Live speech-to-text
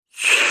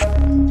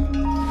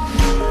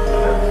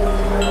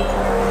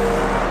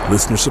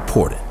Listener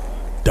supported.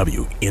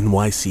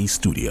 WNYC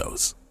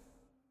Studios.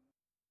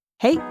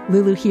 Hey,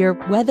 Lulu here.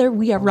 Whether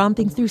we are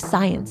romping through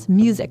science,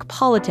 music,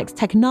 politics,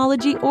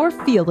 technology, or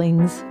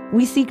feelings,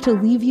 we seek to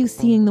leave you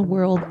seeing the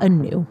world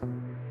anew.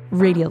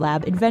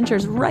 Radiolab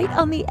adventures right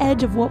on the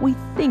edge of what we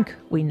think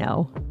we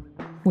know,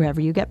 wherever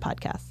you get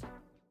podcasts.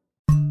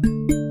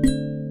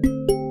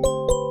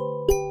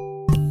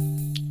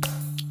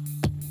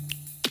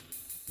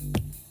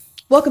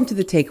 Welcome to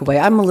The Takeaway.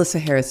 I'm Melissa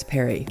Harris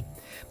Perry.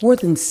 More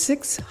than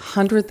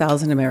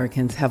 600,000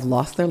 Americans have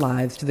lost their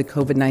lives to the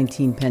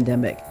COVID-19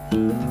 pandemic.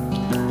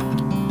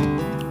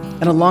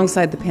 And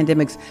alongside the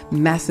pandemic's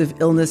massive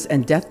illness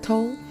and death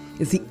toll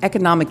is the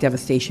economic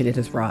devastation it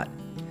has wrought.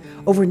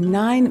 Over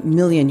 9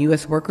 million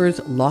U.S. workers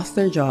lost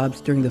their jobs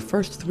during the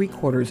first 3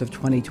 quarters of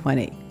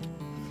 2020.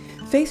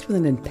 Faced with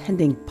an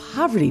impending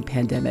poverty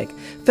pandemic,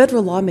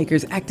 federal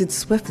lawmakers acted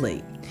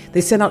swiftly. They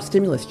sent out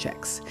stimulus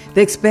checks.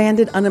 They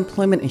expanded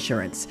unemployment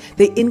insurance.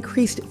 They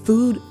increased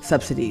food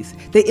subsidies.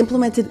 They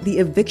implemented the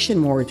eviction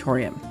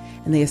moratorium.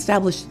 And they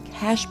established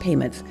cash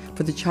payments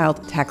for the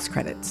child tax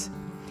credits.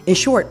 In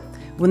short,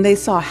 when they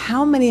saw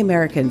how many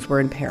Americans were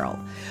in peril,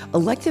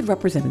 elected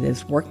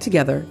representatives worked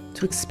together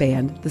to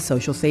expand the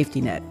social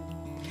safety net.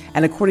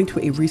 And according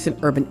to a recent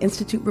Urban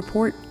Institute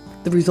report,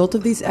 the result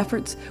of these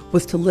efforts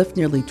was to lift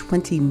nearly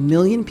 20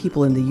 million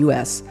people in the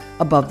U.S.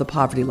 above the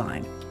poverty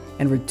line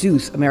and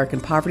reduce American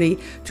poverty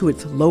to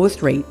its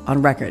lowest rate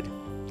on record.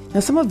 Now,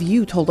 some of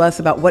you told us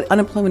about what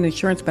unemployment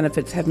insurance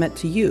benefits have meant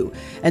to you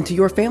and to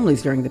your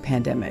families during the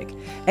pandemic,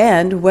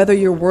 and whether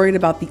you're worried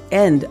about the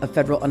end of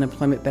federal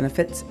unemployment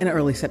benefits in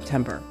early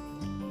September.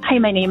 Hi,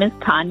 my name is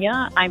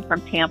Tanya. I'm from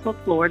Tampa,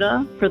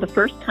 Florida. For the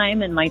first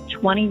time in my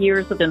 20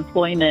 years of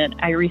employment,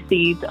 I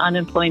received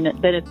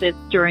unemployment benefits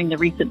during the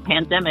recent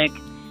pandemic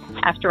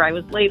after I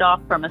was laid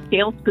off from a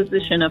sales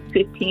position of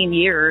 15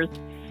 years.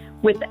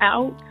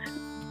 Without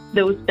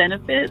those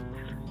benefits,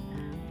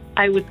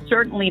 I would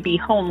certainly be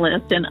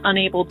homeless and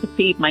unable to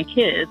feed my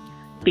kids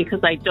because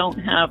I don't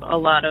have a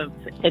lot of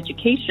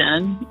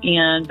education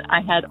and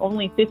I had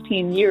only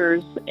 15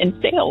 years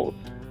in sales,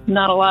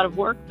 not a lot of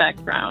work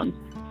background.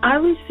 I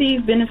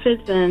received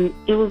benefits and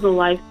it was a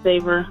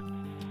lifesaver.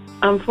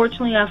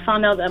 Unfortunately, I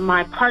found out that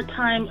my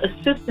part-time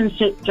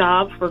assistantship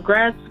job for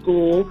grad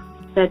school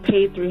that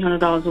paid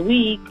 $300 a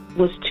week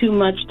was too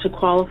much to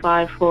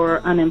qualify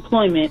for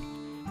unemployment,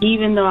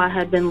 even though I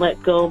had been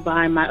let go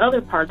by my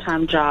other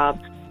part-time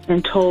job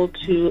and told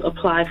to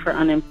apply for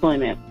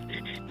unemployment.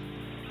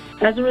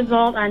 As a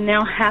result, I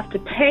now have to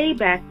pay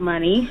back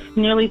money,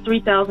 nearly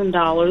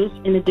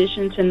 $3,000, in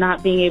addition to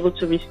not being able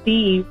to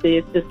receive the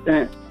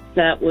assistance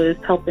that was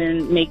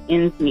helping make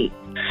ends meet.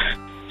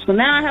 So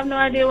now I have no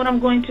idea what I'm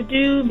going to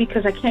do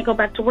because I can't go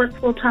back to work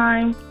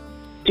full-time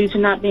due to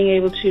not being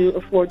able to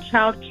afford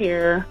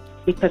childcare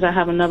because I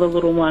have another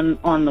little one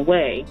on the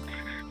way.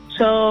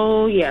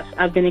 So, yes,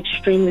 I've been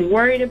extremely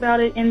worried about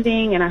it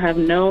ending, and I have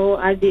no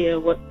idea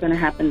what's going to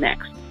happen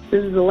next.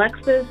 This is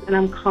Alexis, and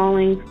I'm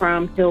calling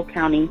from Hill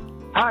County.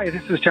 Hi,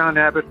 this is John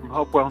Abbott from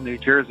Hopewell, New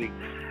Jersey.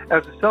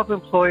 As a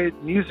self-employed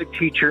music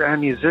teacher and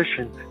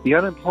musician, the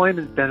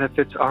unemployment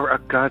benefits are a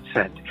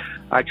godsend.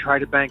 I try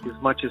to bank as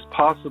much as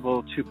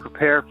possible to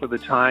prepare for the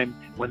time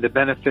when the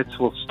benefits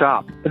will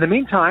stop. In the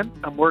meantime,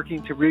 I'm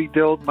working to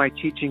rebuild my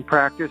teaching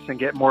practice and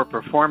get more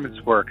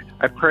performance work.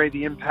 I pray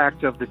the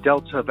impact of the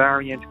Delta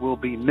variant will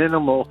be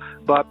minimal,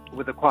 but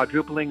with a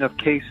quadrupling of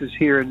cases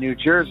here in New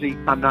Jersey,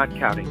 I'm not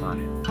counting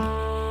on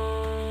it.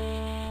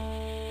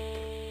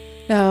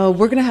 Now,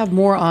 we're going to have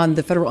more on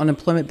the federal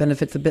unemployment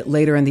benefits a bit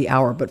later in the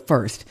hour, but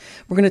first,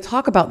 we're going to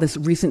talk about this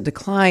recent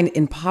decline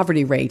in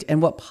poverty rate and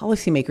what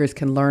policymakers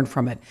can learn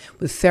from it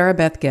with Sarah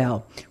Beth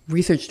Gale,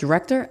 Research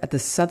Director at the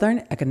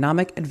Southern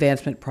Economic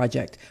Advancement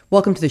Project.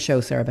 Welcome to the show,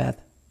 Sarah Beth.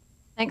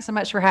 Thanks so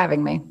much for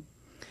having me.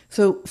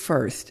 So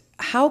first,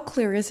 how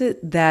clear is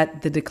it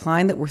that the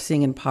decline that we're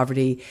seeing in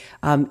poverty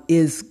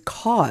is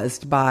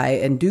caused by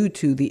and due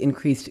to the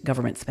increased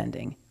government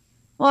spending?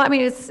 Well, I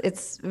mean,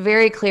 it's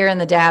very clear in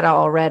the data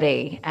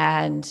already.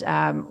 And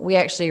we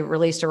actually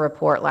released a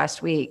report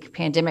last week,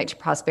 Pandemic to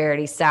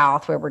Prosperity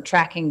South, where we're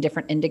tracking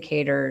different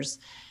indicators.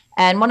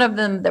 And one of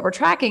them that we're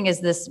tracking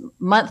is this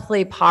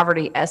monthly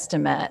poverty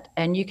estimate.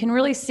 And you can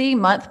really see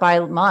month by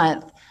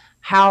month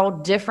how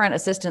different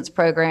assistance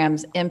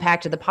programs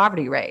impacted the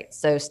poverty rate.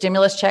 So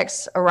stimulus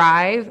checks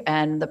arrive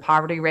and the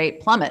poverty rate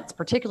plummets,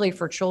 particularly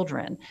for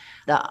children.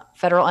 The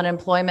federal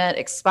unemployment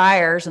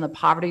expires and the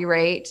poverty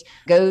rate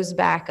goes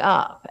back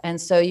up.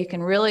 And so you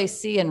can really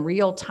see in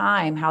real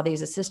time how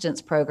these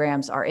assistance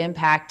programs are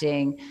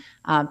impacting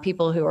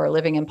people who are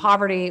living in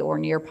poverty or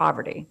near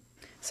poverty.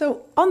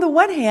 So on the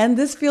one hand,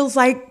 this feels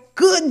like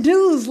good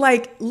news.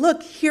 Like,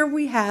 look, here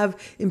we have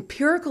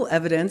empirical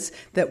evidence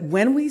that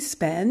when we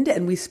spend,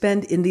 and we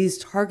spend in these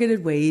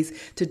targeted ways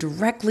to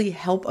directly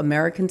help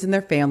Americans and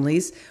their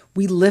families,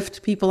 we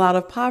lift people out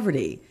of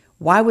poverty.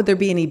 Why would there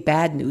be any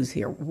bad news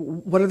here?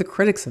 What are the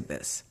critics of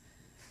this?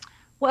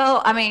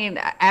 Well, I mean,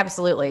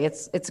 absolutely.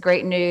 It's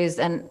great news.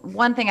 And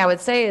one thing I would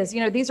say is,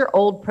 these are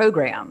old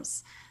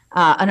programs.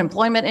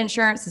 Unemployment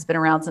insurance has been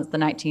around since the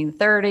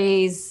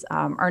 1930s,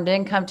 earned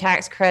income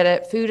tax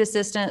credit, food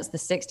assistance, the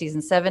 60s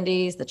and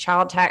 70s, the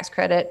child tax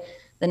credit,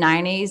 the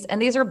 90s.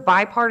 And these are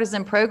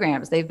bipartisan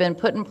programs. They've been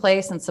put in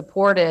place and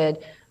supported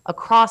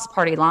across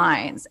party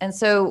lines. And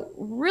so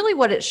really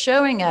what it's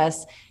showing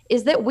us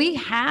is that we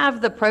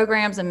have the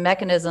programs and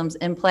mechanisms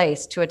in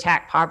place to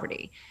attack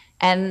poverty.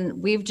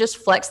 And we've just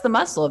flexed the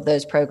muscle of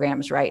those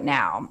programs right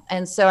now.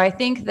 And so I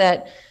think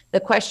that the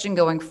question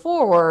going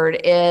forward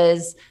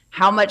is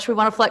how much we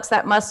want to flex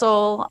that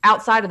muscle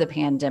outside of the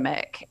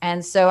pandemic.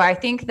 And so I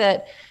think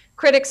that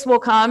critics will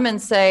come and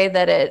say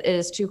that it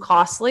is too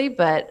costly,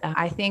 but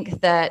I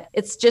think that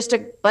it's just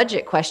a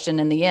budget question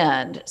in the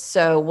end.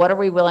 So what are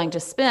we willing to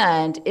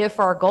spend if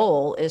our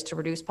goal is to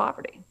reduce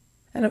poverty?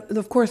 And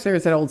of course,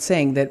 there's that old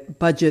saying that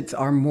budgets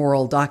are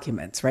moral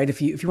documents, right?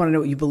 If you want to know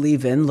what you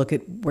believe in, look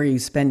at where you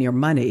spend your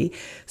money.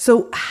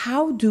 So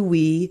how do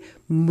we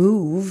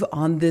move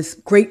on this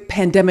great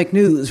pandemic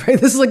news, right?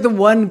 This is like the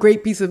one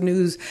great piece of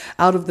news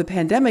out of the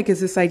pandemic is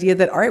this idea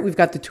that, all right, we've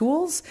got the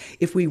tools.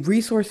 If we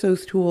resource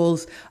those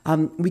tools,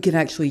 we can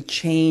actually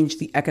change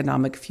the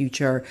economic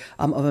future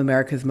of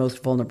America's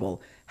most vulnerable.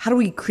 How do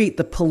we create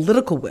the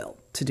political will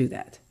to do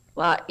that?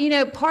 Well,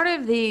 part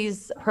of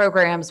these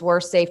programs were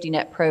safety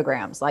net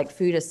programs like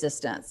food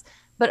assistance,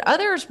 but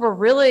others were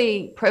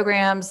really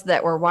programs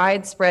that were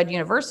widespread,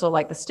 universal,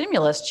 like the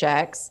stimulus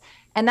checks.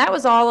 And that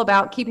was all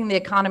about keeping the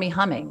economy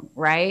humming,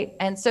 right?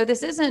 And so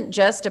this isn't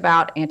just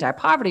about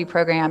anti-poverty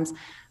programs,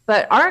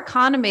 but our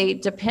economy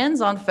depends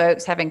on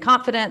folks having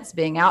confidence,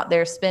 being out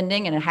there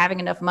spending and having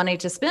enough money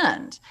to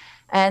spend.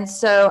 And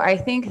so I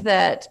think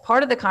that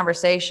part of the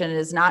conversation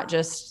is not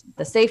just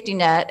the safety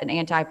net and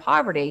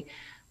anti-poverty,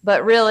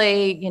 but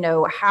really,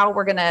 how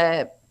we're going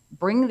to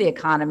bring the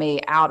economy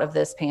out of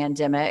this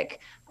pandemic,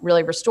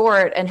 really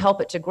restore it and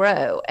help it to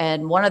grow.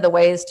 And one of the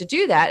ways to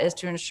do that is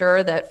to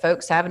ensure that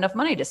folks have enough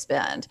money to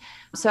spend.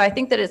 So I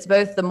think that it's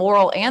both the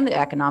moral and the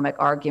economic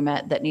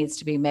argument that needs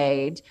to be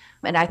made.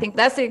 And I think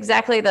that's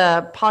exactly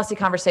the policy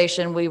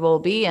conversation we will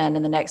be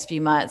in the next few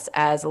months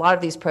as a lot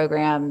of these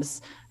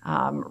programs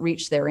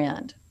reach their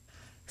end.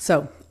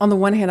 So on the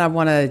one hand, I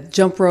want to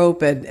jump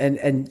rope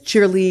and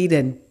cheerlead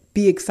and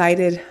be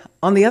excited.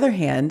 On the other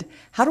hand,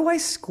 how do I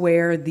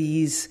square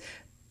these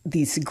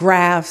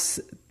graphs,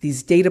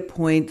 these data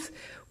points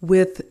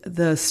with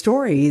the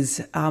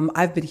stories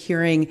I've been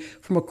hearing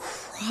from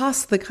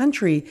across the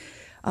country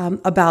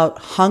about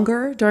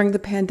hunger during the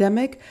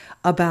pandemic,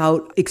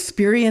 about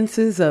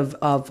experiences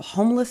of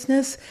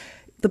homelessness?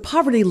 The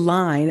poverty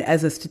line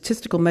as a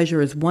statistical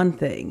measure is one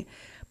thing,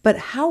 but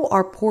how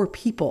are poor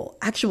people,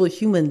 actual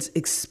humans,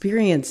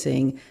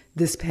 experiencing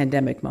this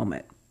pandemic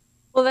moment?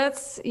 Well,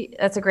 that's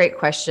a great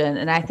question.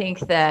 And I think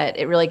that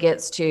it really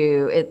gets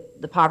to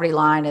it. The poverty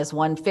line is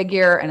one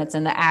figure and it's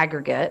in the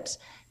aggregate.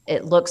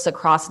 It looks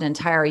across an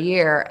entire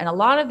year. And a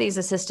lot of these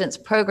assistance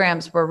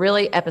programs were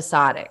really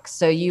episodic.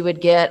 So you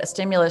would get a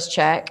stimulus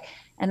check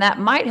and that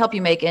might help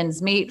you make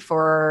ends meet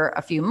for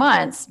a few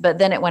months, but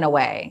then it went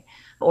away.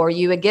 Or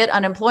you would get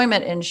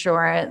unemployment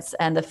insurance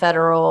and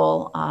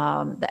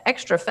the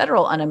extra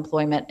federal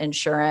unemployment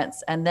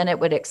insurance, and then it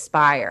would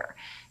expire.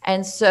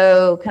 And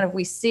so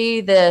we see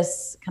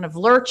this kind of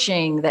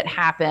lurching that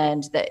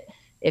happened that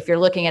if you're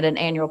looking at an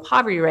annual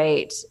poverty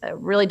rate,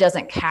 really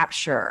doesn't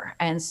capture.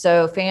 And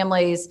so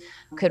families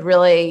could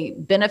really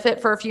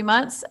benefit for a few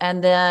months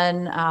and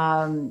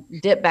then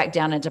dip back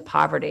down into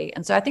poverty.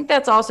 And so I think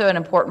that's also an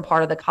important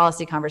part of the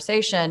policy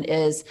conversation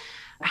is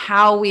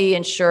how we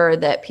ensure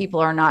that people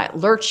are not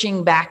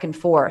lurching back and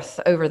forth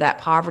over that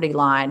poverty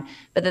line,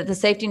 but that the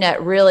safety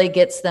net really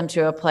gets them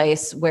to a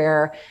place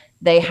where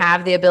they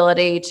have the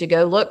ability to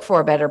go look for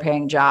a better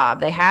paying job.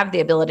 They have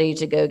the ability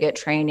to go get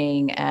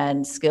training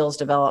and skills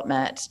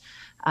development.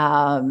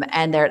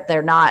 And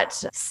they're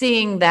not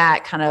seeing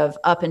that kind of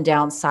up and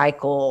down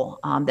cycle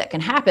that can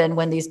happen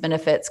when these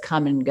benefits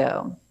come and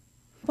go.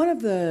 One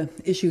of the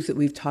issues that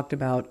we've talked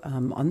about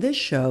on this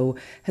show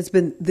has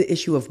been the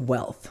issue of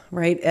wealth,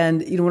 right?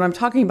 And, when I'm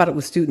talking about it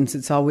with students,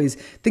 it's always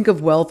think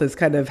of wealth as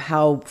kind of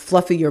how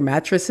fluffy your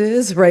mattress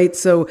is, right?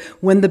 So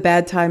when the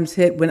bad times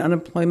hit, when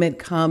unemployment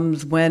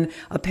comes, when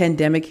a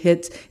pandemic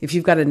hits, if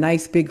you've got a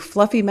nice big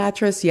fluffy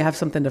mattress, you have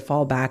something to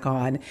fall back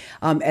on.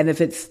 And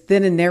if it's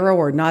thin and narrow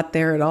or not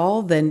there at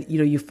all, then,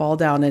 you fall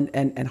down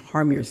and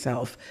harm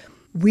yourself.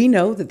 We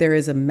know that there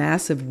is a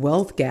massive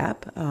wealth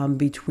gap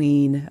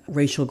between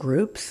racial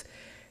groups.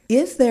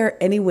 Is there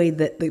any way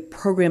that the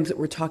programs that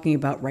we're talking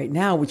about right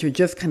now, which are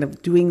just kind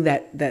of doing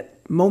that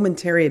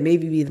momentary and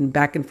maybe even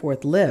back and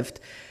forth lift,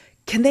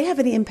 can they have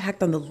any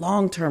impact on the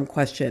long-term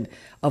question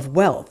of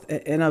wealth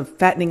and of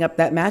fattening up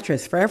that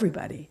mattress for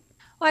everybody?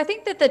 Well, I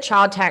think that the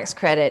child tax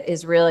credit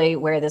is really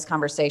where this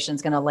conversation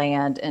is going to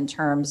land in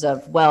terms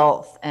of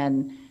wealth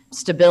and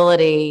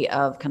stability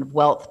of kind of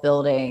wealth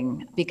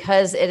building,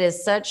 because it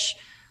is such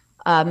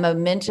a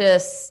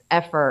momentous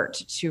effort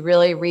to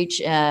really reach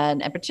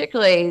in and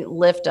particularly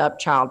lift up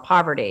child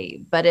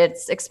poverty, but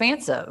it's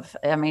expansive.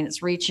 I mean,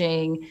 it's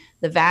reaching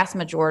the vast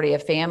majority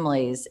of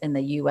families in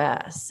the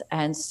U.S.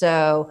 And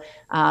so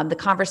the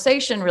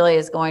conversation really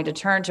is going to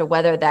turn to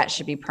whether that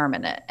should be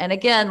permanent. And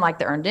again, like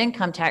the earned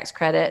income tax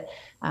credit,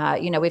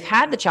 we've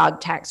had the child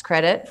tax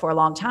credit for a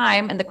long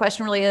time. And the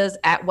question really is,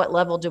 at what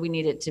level do we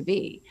need it to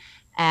be?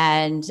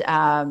 And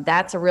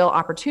that's a real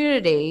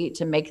opportunity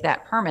to make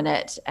that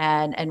permanent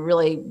and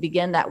really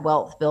begin that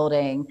wealth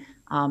building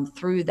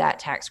through that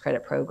tax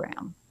credit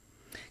program.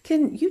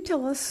 Can you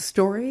tell us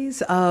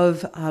stories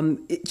of,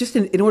 just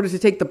in order to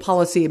take the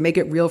policy and make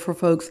it real for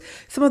folks,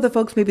 some of the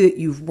folks maybe that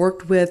you've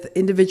worked with,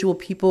 individual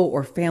people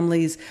or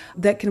families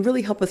that can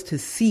really help us to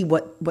see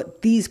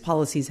what these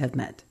policies have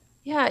meant?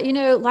 Yeah,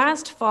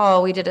 last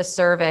fall we did a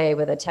survey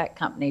with a tech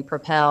company,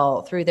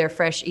 Propel, through their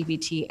Fresh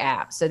EBT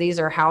app. So these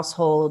are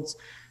households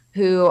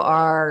who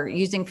are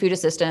using food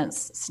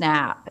assistance,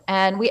 SNAP.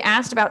 And we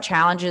asked about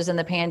challenges in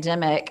the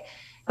pandemic,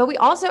 but we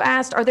also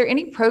asked, are there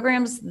any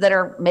programs that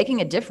are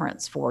making a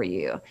difference for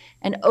you?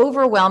 And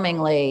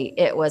overwhelmingly,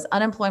 it was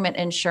unemployment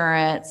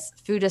insurance,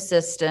 food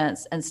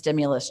assistance, and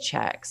stimulus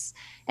checks.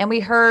 And we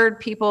heard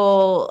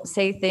people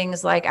say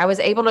things like, I was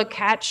able to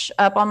catch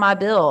up on my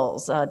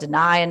bills.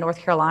 Denai in North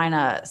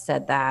Carolina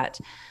said that.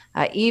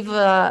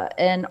 Eva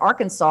in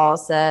Arkansas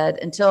said,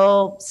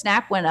 until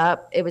SNAP went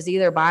up, it was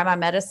either buy my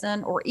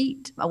medicine or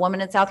eat. A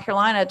woman in South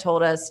Carolina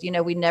told us,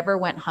 we never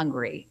went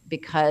hungry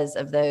because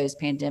of those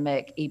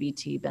pandemic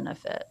EBT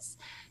benefits.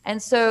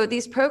 And so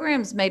these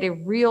programs made a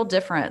real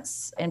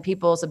difference in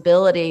people's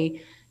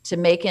ability to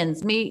make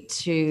ends meet,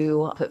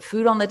 to put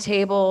food on the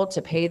table,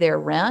 to pay their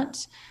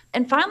rent.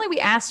 And finally, we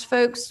asked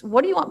folks,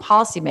 what do you want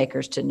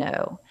policymakers to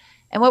know?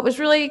 And what was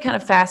really kind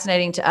of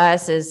fascinating to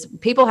us is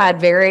people had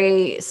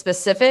very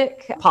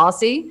specific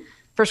policy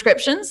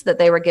prescriptions that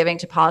they were giving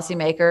to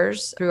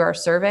policymakers through our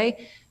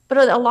survey.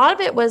 But a lot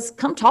of it was,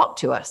 come talk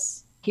to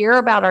us, hear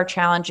about our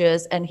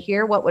challenges, and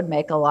hear what would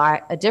make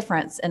a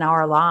difference in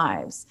our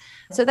lives.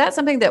 So that's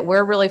something that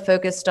we're really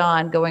focused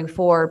on going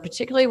forward,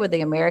 particularly with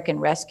the American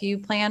Rescue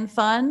Plan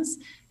funds.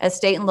 As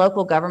state and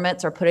local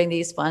governments are putting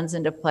these funds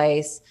into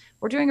place,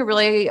 we're doing a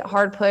really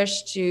hard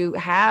push to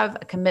have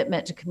a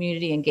commitment to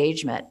community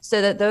engagement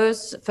so that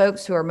those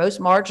folks who are most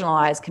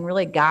marginalized can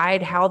really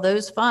guide how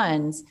those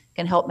funds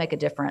can help make a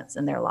difference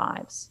in their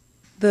lives.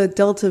 The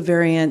Delta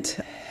variant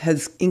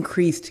has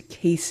increased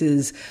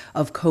cases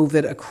of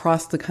COVID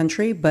across the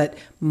country, but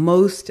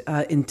most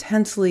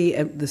intensely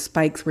the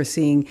spikes we're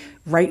seeing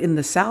right in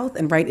the South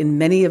and right in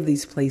many of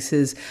these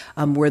places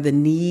where the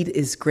need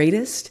is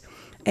greatest.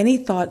 Any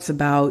thoughts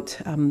about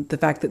the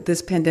fact that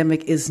this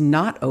pandemic is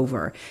not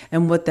over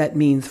and what that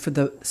means for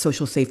the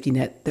social safety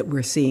net that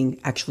we're seeing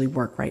actually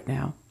work right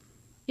now?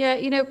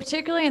 Yeah,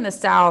 particularly in the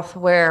South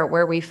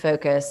where we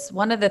focus,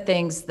 one of the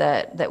things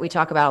that we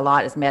talk about a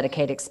lot is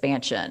Medicaid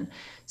expansion.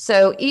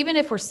 So even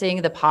if we're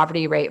seeing the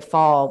poverty rate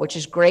fall, which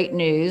is great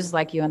news,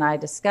 like you and I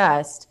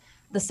discussed,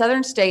 the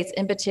southern states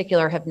in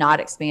particular have not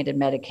expanded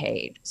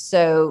Medicaid.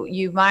 So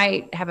you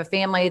might have a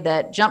family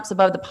that jumps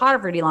above the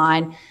poverty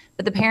line,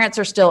 but the parents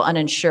are still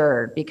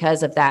uninsured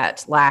because of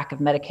that lack of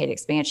Medicaid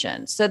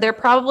expansion. So they're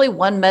probably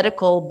one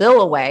medical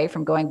bill away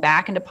from going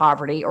back into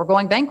poverty or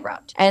going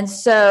bankrupt. And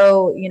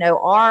so,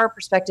 our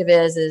perspective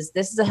is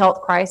this is a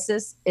health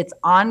crisis. It's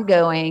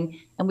ongoing,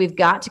 and we've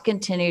got to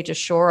continue to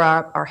shore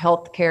up our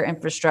healthcare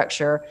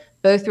infrastructure,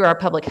 both through our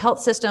public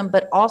health system,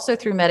 but also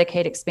through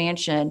Medicaid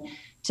expansion,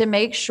 to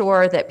make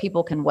sure that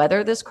people can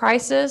weather this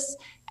crisis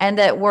and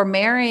that we're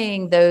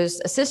marrying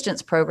those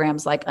assistance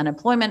programs like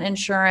unemployment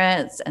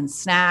insurance and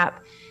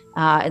SNAP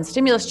and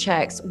stimulus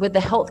checks with the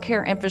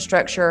healthcare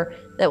infrastructure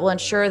that will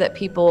ensure that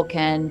people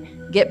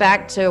can get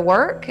back to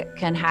work,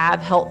 can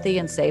have healthy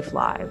and safe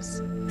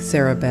lives.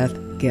 Sarah Beth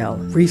Gill,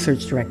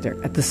 Research Director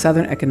at the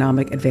Southern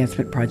Economic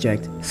Advancement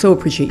Project. So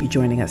appreciate you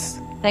joining us.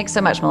 Thanks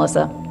so much,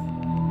 Melissa.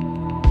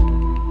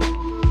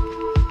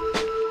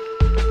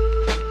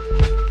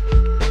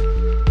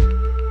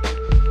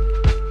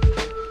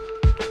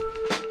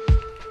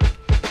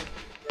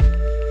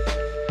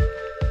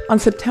 On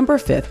September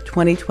 5th,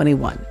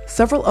 2021,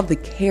 several of the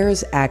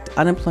CARES Act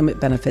unemployment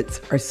benefits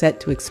are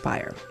set to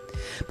expire.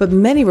 But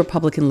many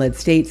Republican-led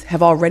states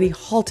have already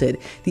halted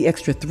the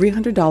extra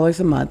 $300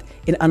 a month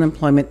in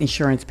unemployment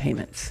insurance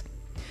payments.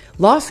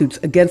 Lawsuits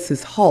against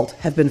this halt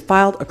have been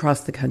filed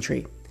across the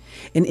country.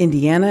 In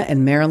Indiana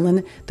and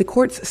Maryland, the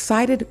courts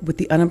sided with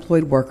the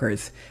unemployed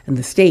workers, and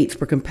the states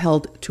were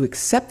compelled to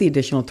accept the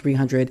additional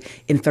 $300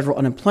 in federal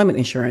unemployment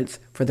insurance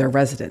for their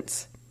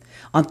residents.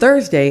 On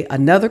Thursday,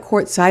 another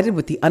court sided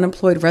with the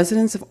unemployed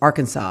residents of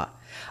Arkansas.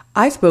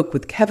 I spoke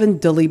with Kevin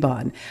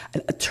DeLeban,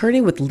 an attorney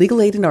with Legal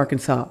Aid in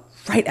Arkansas,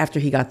 right after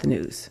he got the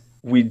news.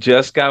 We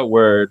just got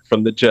word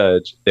from the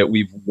judge that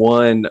we've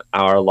won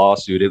our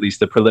lawsuit, at least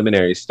the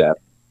preliminary step,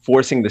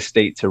 forcing the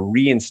state to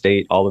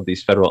reinstate all of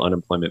these federal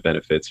unemployment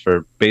benefits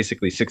for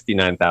basically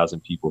 69,000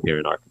 people here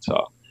in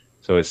Arkansas.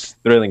 So it's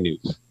thrilling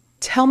news.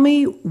 Tell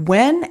me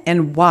when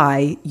and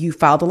why you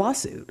filed a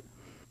lawsuit.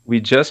 We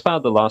just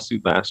filed the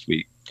lawsuit last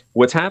week.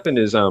 What's happened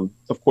is, of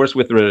course,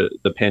 with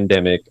the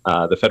pandemic,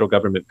 the federal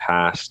government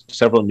passed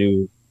several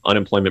new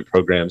unemployment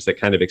programs that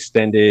kind of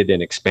extended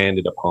and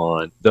expanded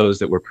upon those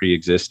that were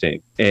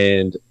pre-existing.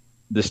 And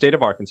the state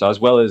of Arkansas, as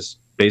well as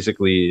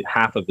basically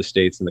half of the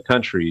states in the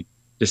country,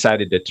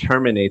 decided to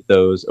terminate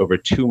those over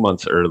 2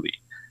 months early.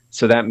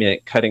 So that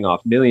meant cutting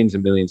off millions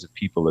and millions of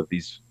people of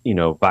these,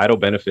 vital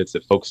benefits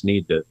that folks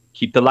need to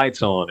keep the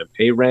lights on and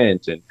pay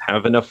rent and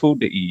have enough food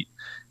to eat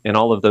and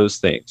all of those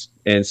things.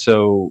 And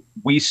so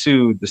we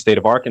sued the state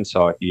of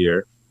Arkansas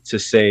here to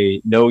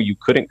say, no, you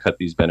couldn't cut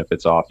these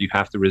benefits off. You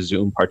have to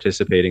resume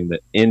participating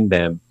in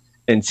them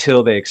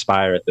until they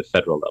expire at the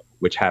federal level,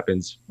 which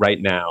happens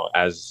right now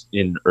as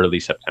in early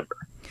September.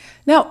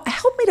 Now,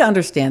 help me to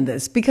understand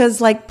this, because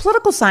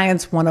Political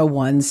Science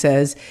 101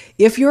 says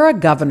if you're a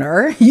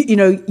governor,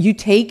 you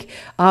take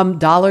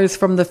dollars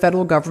from the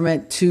federal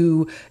government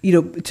to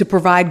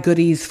provide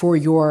goodies for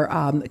your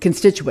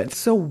constituents.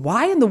 So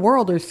why in the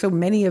world are so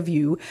many of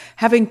you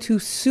having to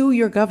sue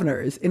your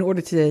governors in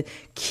order to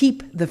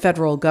keep the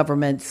federal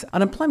government's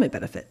unemployment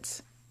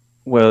benefits?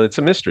 Well, it's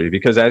a mystery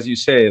because, as you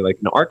say, like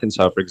in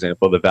Arkansas, for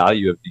example, the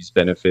value of these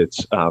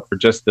benefits for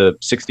just the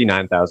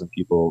 69,000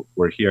 people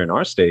who are here in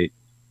our state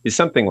is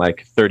something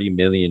like $30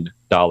 million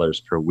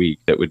per week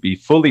that would be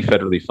fully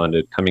federally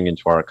funded coming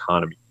into our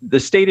economy. The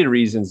stated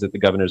reasons that the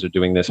governors are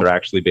doing this are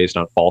actually based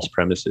on false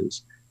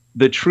premises.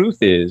 The truth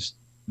is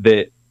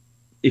that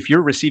if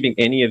you're receiving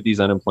any of these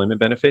unemployment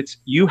benefits,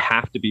 you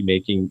have to be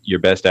making your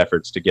best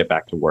efforts to get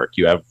back to work.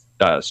 You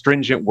have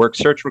stringent work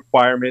search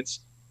requirements,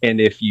 and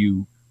if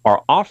you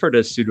are offered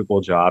a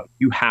suitable job,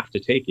 you have to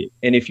take it.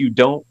 And if you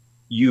don't,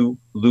 you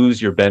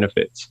lose your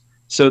benefits.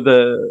 So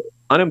the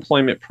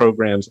unemployment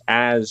programs,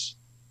 as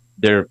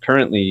they're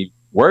currently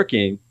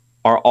working,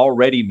 are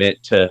already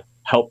meant to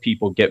help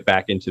people get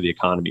back into the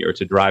economy or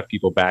to drive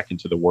people back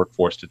into the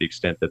workforce to the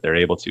extent that they're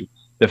able to.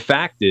 The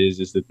fact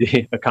is that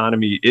the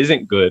economy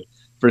isn't good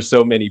for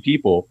so many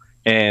people,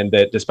 and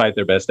that despite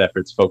their best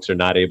efforts, folks are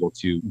not able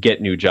to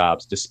get new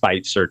jobs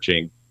despite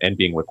searching and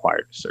being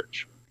required to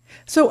search.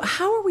 So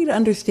how are we to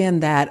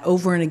understand that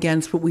over and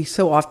against what we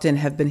so often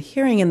have been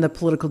hearing in the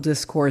political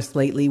discourse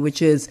lately,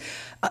 which is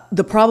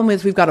the problem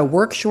is we've got a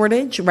work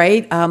shortage,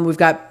 right? We've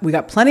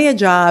got plenty of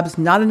jobs,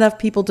 not enough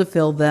people to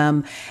fill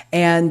them.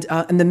 And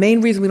the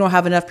main reason we don't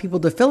have enough people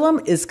to fill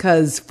them is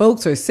because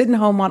folks are sitting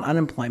home on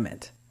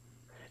unemployment.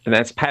 And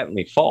that's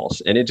patently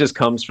false. And it just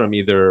comes from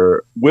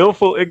either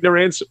willful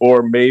ignorance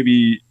or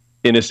maybe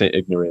innocent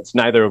ignorance,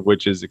 neither of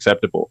which is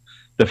acceptable.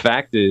 The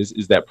fact is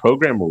that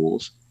program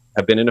rules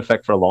have been in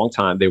effect for a long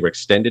time. They were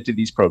extended to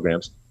these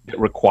programs that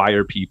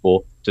require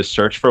people to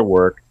search for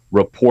work,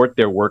 report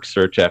their work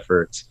search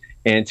efforts,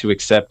 and to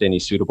accept any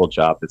suitable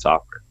job that's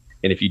offered.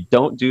 And if you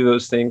don't do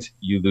those things,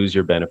 you lose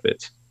your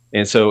benefits.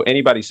 And so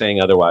anybody saying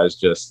otherwise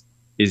just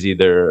is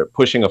either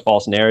pushing a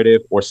false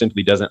narrative or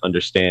simply doesn't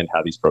understand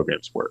how these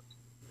programs work.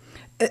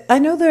 I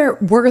know there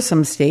were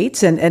some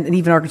states and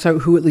even Arkansas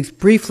who at least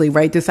briefly,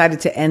 right,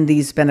 decided to end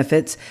these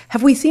benefits.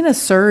 Have we seen a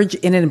surge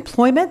in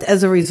employment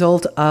as a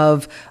result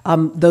of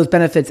those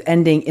benefits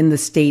ending in the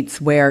states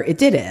where it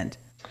did end?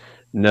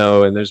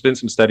 No, and there's been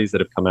some studies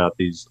that have come out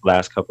these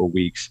last couple of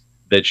weeks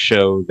that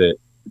show that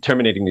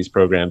terminating these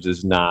programs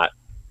is not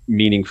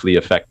meaningfully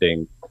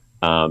affecting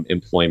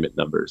employment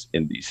numbers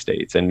in these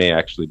states and may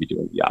actually be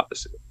doing the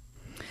opposite.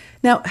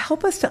 Now,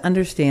 help us to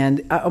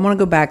understand. I want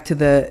to go back to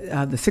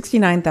the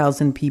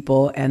 69,000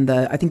 people and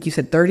I think you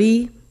said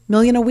 30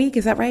 million a week.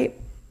 Is that right?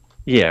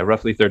 Yeah,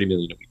 roughly 30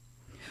 million a week.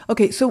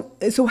 Okay,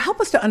 so help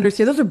us to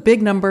understand. Those are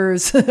big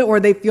numbers, or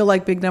they feel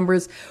like big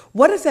numbers.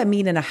 What does that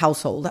mean in a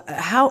household?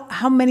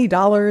 How many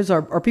dollars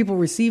are people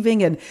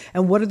receiving, and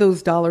what are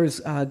those dollars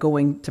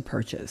going to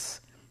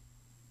purchase?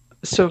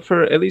 So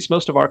for at least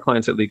most of our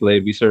clients at Legal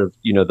Aid, we serve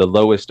the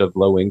lowest of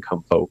low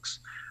income folks.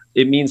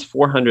 It means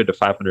 $400 to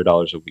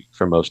 $500 a week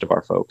for most of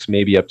our folks,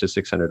 maybe up to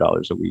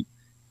 $600 a week.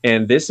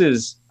 And this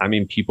is,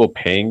 people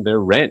paying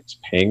their rent,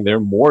 paying their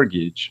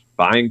mortgage,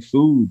 buying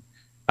food,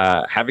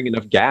 having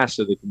enough gas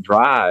so they can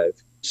drive.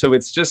 So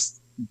it's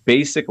just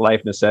basic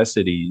life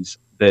necessities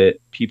that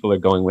people are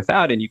going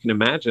without. And you can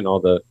imagine all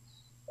the,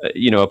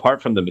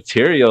 apart from the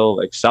material,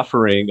 like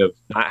suffering of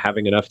not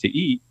having enough to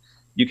eat,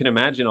 you can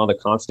imagine all the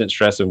constant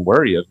stress and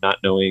worry of not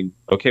knowing,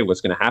 okay, what's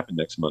going to happen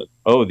next month?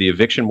 Oh, the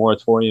eviction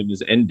moratorium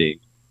is ending.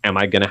 Am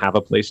I going to have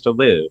a place to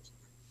live?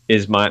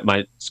 Is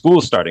my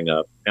school starting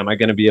up? Am I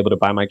going to be able to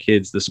buy my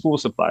kids the school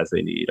supplies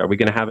they need? Are we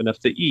going to have enough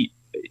to eat?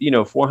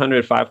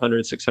 $400, $500,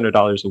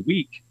 $600 a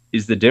week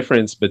is the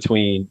difference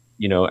between,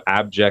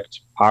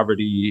 abject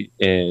poverty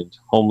and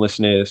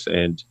homelessness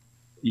and,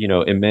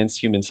 immense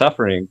human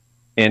suffering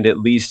and at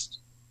least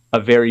a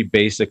very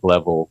basic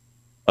level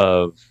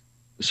of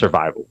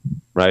survival,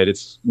 right?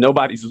 It's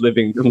nobody's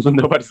living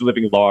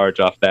large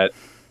off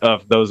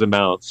those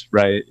amounts,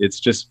 right? It's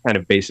just kind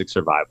of basic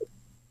survival.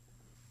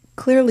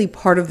 Clearly,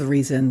 part of the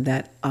reason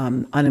that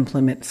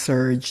unemployment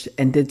surged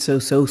and did so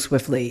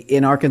swiftly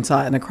in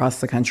Arkansas and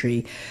across the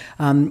country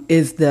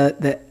is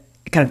the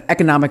kind of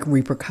economic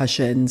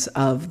repercussions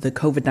of the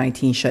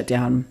COVID-19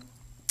 shutdown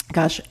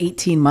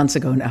 18 months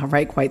ago now,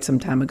 right? Quite some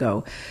time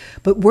ago.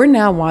 But we're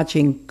now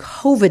watching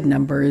COVID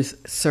numbers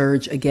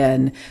surge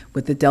again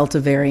with the Delta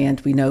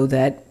variant. We know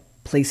that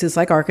places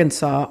like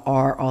Arkansas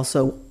are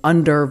also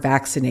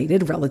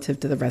under-vaccinated relative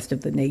to the rest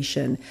of the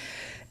nation.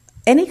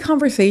 Any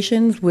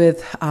conversations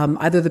with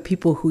either the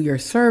people who you're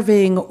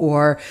serving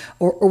or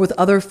with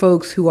other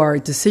folks who are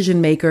decision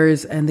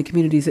makers and the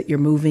communities that you're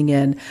moving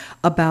in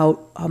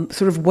about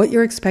sort of what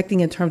you're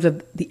expecting in terms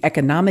of the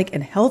economic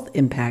and health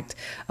impact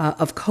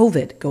of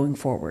COVID going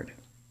forward?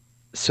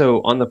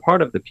 So on the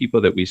part of the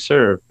people that we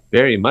serve,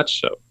 very much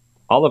so.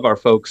 All of our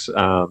folks,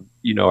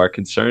 are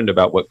concerned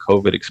about what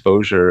COVID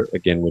exposure,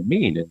 again, would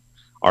mean. And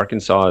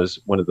Arkansas is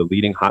one of the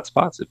leading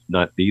hotspots, if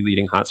not the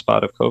leading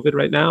hotspot of COVID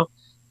right now.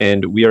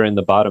 And we are in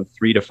the bottom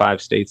 3 to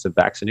 5 states of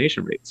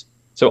vaccination rates.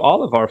 So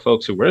all of our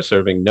folks who we're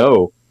serving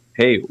know,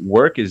 hey,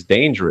 work is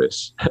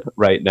dangerous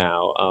right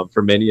now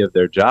for many of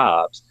their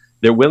jobs.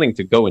 They're willing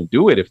to go and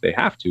do it if they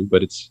have to,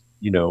 but it's,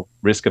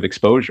 risk of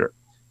exposure.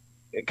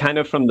 Kind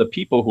of from the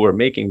people who are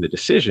making the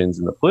decisions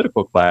in the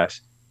political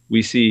class,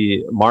 we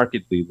see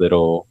markedly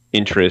little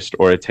interest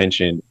or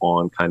attention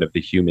on kind of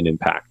the human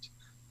impact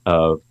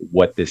of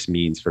what this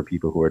means for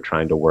people who are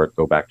trying to work,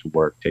 go back to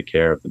work, take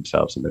care of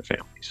themselves and their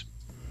families.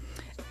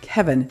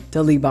 Kevin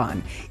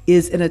DeLibon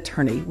is an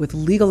attorney with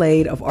Legal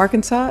Aid of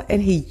Arkansas,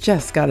 and he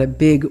just got a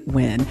big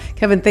win.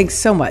 Kevin, thanks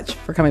so much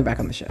for coming back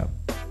on the show.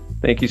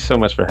 Thank you so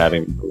much for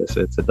having me,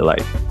 Melissa. It's a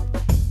delight.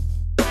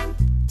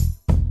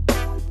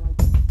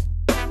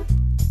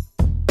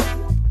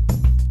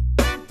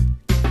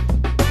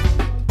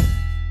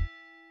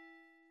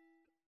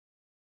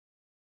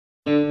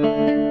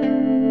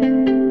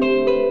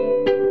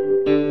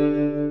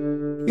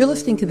 You're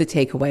listening to The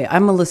Takeaway.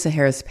 I'm Melissa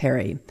Harris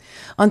Perry.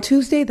 On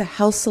Tuesday, the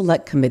House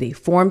Select Committee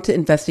formed to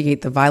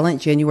investigate the violent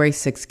January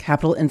 6th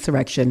Capitol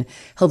insurrection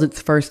held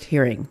its first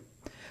hearing.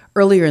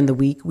 Earlier in the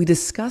week, we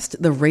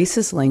discussed the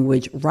racist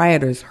language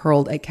rioters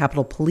hurled at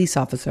Capitol Police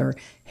Officer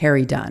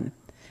Harry Dunn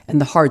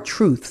and the hard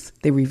truths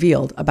they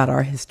revealed about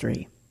our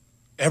history.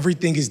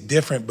 Everything is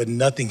different, but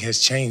nothing has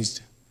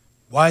changed.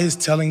 Why is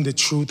telling the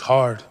truth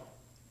hard?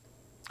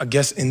 I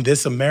guess in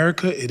this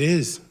America, it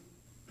is.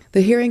 The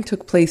hearing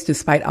took place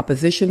despite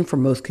opposition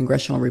from most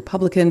congressional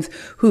Republicans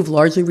who've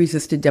largely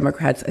resisted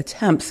Democrats'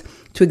 attempts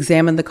to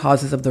examine the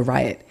causes of the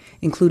riot,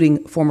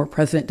 including former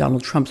President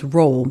Donald Trump's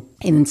role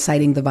in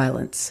inciting the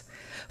violence.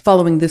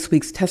 Following this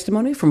week's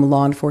testimony from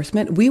law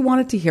enforcement, we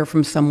wanted to hear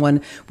from someone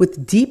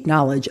with deep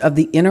knowledge of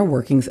the inner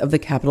workings of the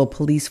Capitol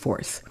Police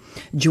Force.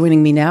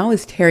 Joining me now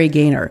is Terry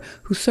Gaynor,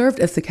 who served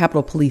as the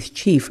Capitol Police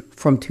Chief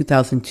from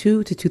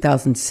 2002 to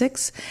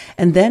 2006,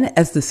 and then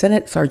as the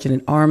Senate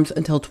Sergeant-at-Arms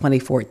until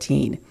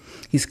 2014.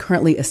 He's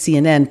currently a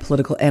CNN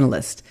political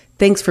analyst.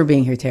 Thanks for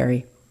being here,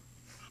 Terry.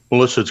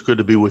 Melissa, it's good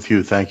to be with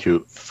you. Thank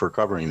you for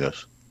covering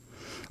this.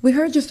 We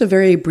heard just a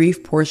very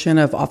brief portion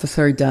of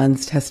Officer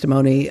Dunn's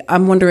testimony.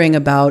 I'm wondering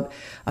about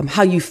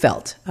how you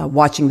felt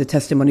watching the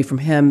testimony from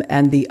him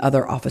and the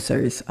other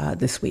officers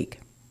this week.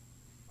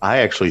 I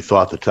actually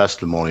thought the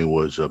testimony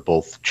was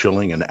both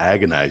chilling and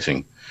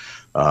agonizing.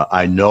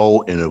 I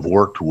know and have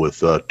worked with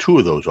 2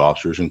 of those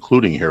officers,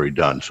 including Harry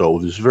Dunn. So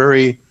it was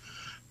very,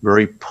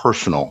 very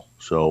personal.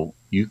 So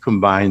you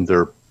combine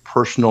their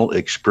personal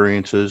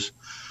experiences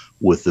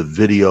with the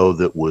video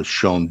that was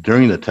shown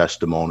during the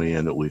testimony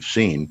and that we've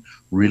seen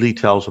really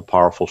tells a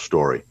powerful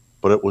story.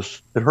 But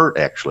it hurt,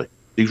 actually.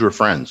 These were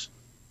friends.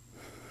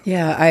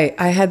 Yeah,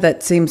 I had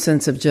that same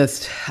sense of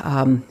just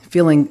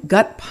feeling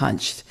gut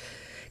punched.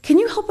 Can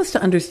you help us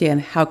to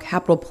understand how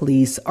Capitol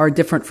Police are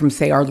different from,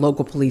 say, our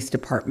local police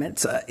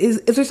departments?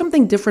 Is there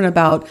something different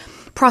about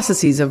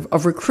processes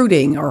of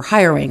recruiting or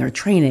hiring or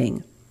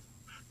training?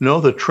 No,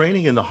 the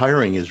training and the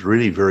hiring is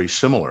really very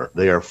similar.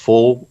 They are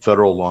full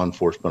federal law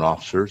enforcement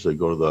officers. They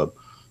go to the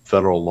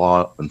Federal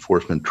Law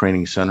Enforcement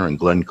Training Center in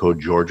Glencoe,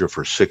 Georgia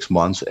for 6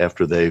 months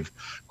after they've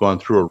gone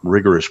through a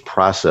rigorous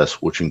process,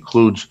 which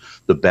includes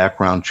the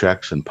background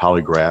checks and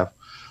polygraph.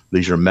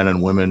 These are men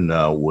and women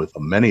with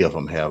many of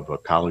them have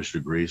college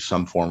degrees,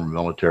 some former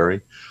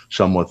military,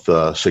 some with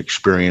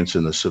experience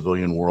in the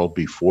civilian world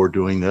before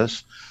doing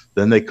this.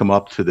 Then they come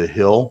up to the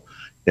Hill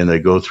and they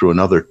go through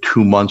another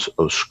 2 months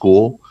of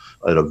school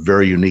at a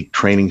very unique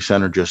training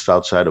center just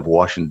outside of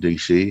Washington,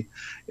 D.C.,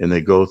 and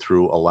they go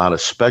through a lot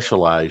of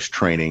specialized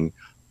training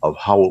of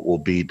how it will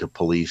be to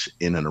police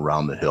in and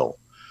around the Hill.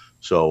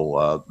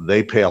 So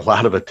they pay a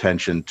lot of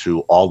attention to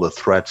all the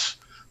threats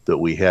that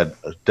we had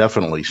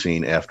definitely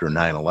seen after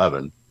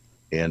 9/11,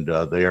 and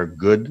they are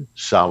good,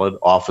 solid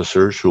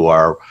officers who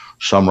are,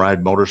 some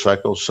ride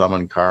motorcycles, some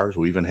in cars.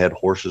 We even had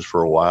horses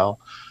for a while.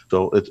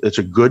 So it's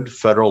a good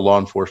federal law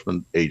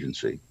enforcement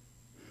agency.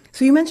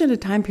 So you mentioned a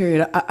time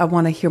period I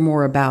want to hear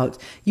more about.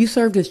 You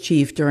served as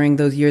chief during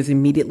those years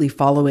immediately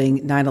following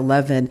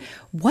 9/11.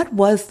 What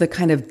was the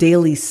kind of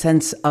daily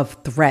sense of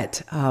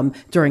threat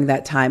during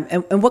that time?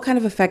 And what kind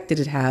of effect did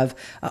it have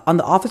on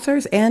the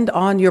officers and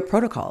on your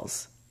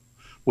protocols?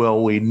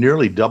 Well, we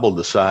nearly doubled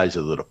the size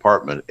of the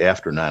department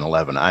after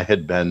 9/11. I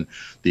had been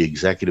the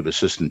executive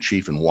assistant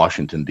chief in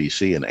Washington,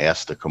 D.C., and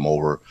asked to come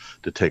over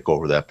to take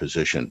over that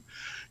position.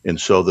 And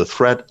so the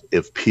threat,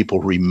 if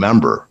people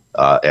remember,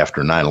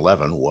 after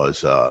 9/11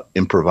 was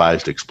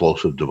improvised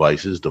explosive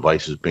devices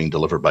being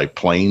delivered by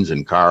planes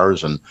and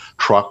cars and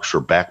trucks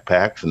or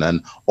backpacks, and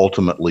then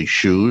ultimately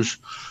shoes.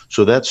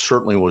 So that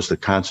certainly was the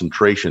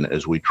concentration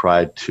as we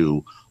tried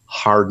to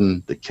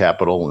harden the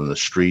Capitol and the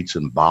streets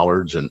and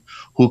bollards and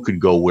who could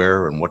go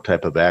where and what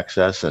type of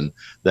access. And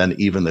then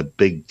even the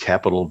big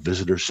Capitol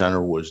Visitor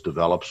Center was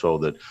developed so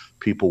that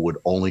people would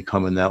only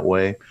come in that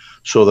way.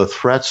 So the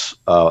threats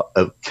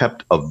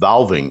kept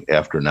evolving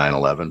after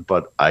 9/11.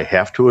 But I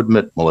have to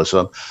admit,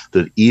 Melissa,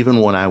 that even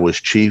when I was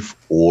chief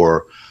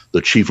or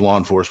the chief law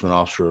enforcement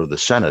officer of the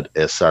Senate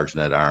as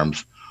Sergeant at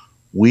Arms,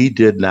 we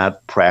did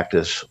not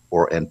practice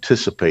or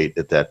anticipate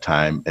at that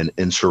time an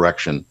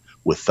insurrection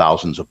with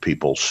thousands of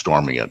people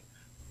storming it.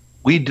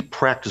 We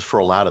practiced for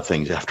a lot of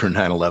things after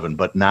 9/11,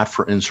 but not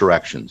for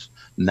insurrections,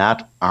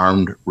 not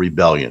armed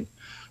rebellion.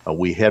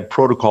 We had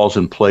protocols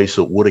in place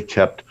that would have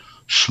kept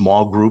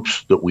small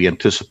groups that we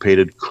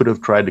anticipated could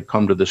have tried to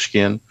come to the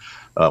skin.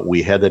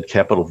 We had that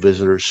Capitol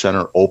Visitor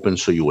Center open,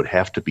 so you would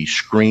have to be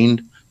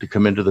screened to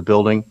come into the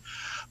building.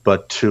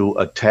 But to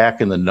attack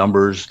in the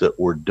numbers that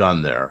were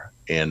done there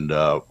and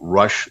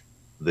rush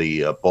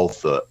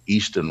both the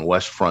east and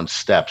west front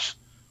steps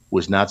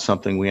was not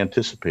something we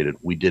anticipated.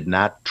 We did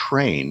not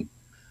train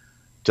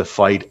to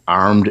fight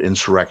armed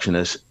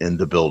insurrectionists in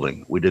the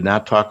building. We did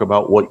not talk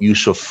about what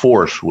use of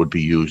force would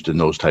be used in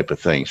those type of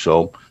things.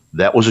 So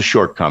that was a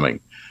shortcoming.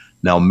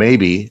 Now,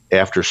 maybe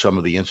after some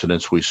of the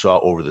incidents we saw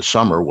over the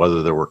summer,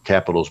 whether there were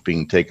capitals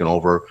being taken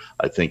over,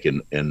 I think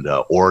in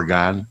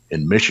Oregon,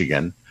 in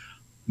Michigan,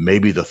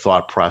 maybe the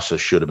thought process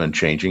should have been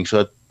changing.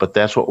 So, but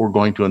that's what we're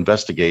going to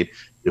investigate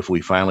if we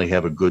finally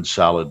have a good,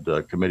 solid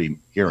committee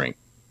hearing.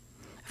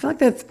 I feel like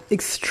that's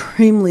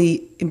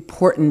extremely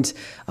important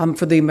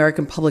for the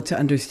American public to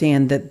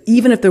understand that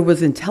even if there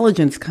was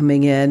intelligence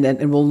coming in,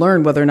 and we'll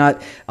learn whether or not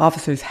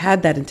officers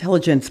had that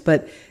intelligence,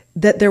 but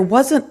that there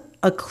wasn't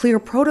a clear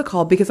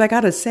protocol. Because I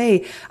got to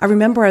say, I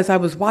remember as I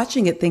was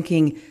watching it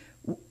thinking,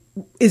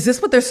 is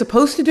this what they're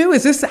supposed to do?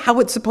 Is this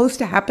how it's supposed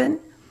to happen?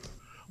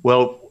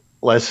 Well,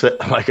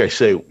 like I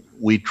say,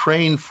 we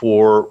trained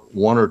for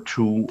 1 or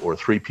 2 or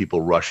 3 people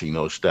rushing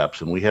those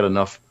steps, and we had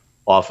enough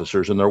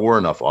officers, and there were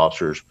enough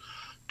officers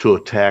to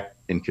attack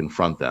and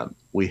confront them.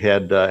 We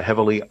had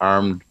heavily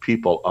armed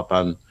people up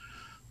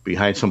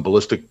behind some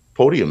ballistic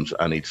podiums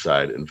on each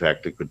side. In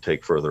fact, it could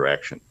take further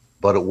action.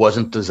 But it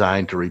wasn't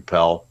designed to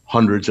repel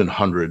hundreds and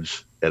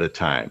hundreds at a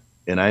time.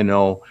 And I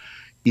know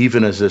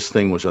even as this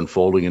thing was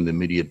unfolding in the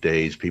immediate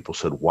days, people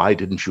said, why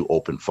didn't you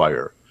open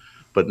fire?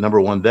 But number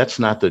one, that's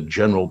not the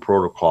general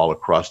protocol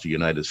across the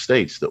United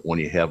States, that when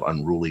you have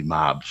unruly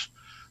mobs.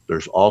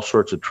 There's all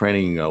sorts of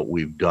training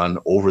we've done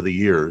over the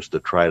years to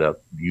try to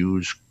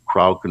use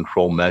crowd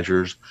control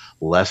measures,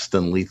 less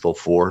than lethal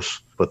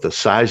force. But the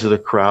size of the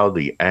crowd,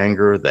 the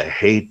anger, the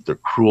hate, the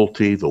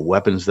cruelty, the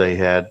weapons they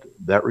had,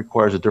 that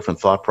requires a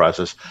different thought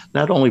process,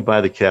 not only by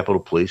the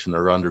Capitol Police, and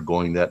they're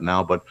undergoing that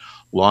now, but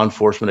law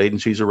enforcement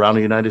agencies around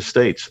the United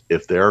States.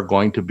 If there are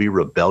going to be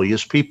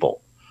rebellious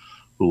people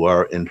who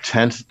are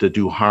intent to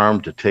do harm,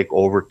 to take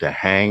over, to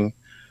hang,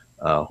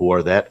 who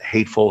are that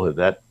hateful, have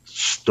that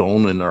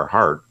stone in their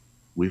heart,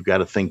 we've got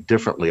to think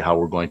differently how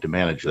we're going to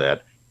manage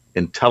that.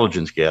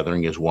 Intelligence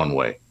gathering is one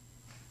way.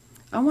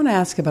 I want to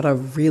ask about a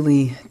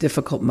really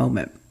difficult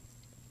moment.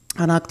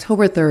 On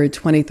October 3rd,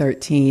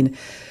 2013,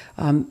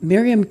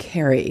 Miriam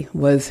Carey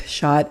was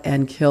shot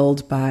and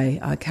killed by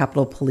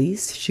Capitol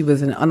Police. She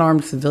was an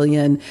unarmed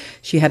civilian.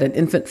 She had an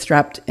infant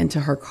strapped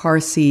into her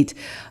car seat.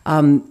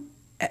 I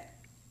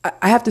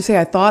have to say,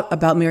 I thought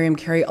about Miriam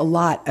Carey a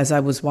lot as I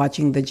was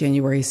watching the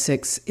January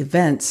 6th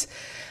events.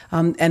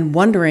 And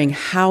wondering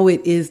how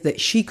it is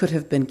that she could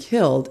have been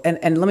killed.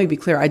 And let me be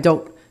clear,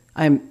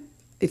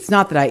 it's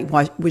not that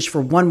I wish for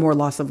one more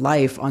loss of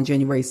life on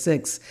January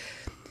 6th,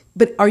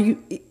 but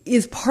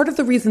is part of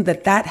the reason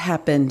that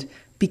happened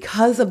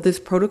because of this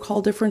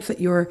protocol difference that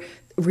you're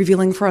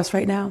revealing for us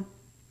right now?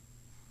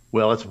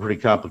 Well, that's a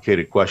pretty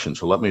complicated question.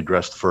 So let me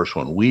address the first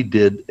one. We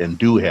did and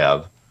do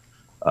have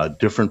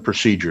different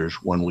procedures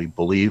when we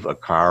believe a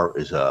car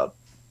is a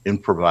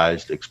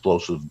improvised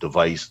explosive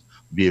device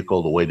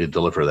vehicle, the way to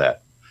deliver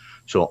that.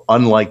 So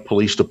unlike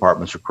police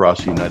departments across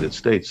the United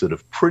States that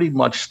have pretty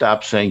much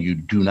stopped saying you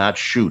do not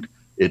shoot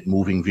at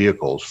moving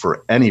vehicles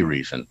for any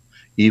reason,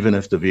 even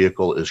if the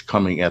vehicle is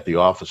coming at the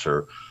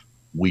officer,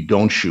 we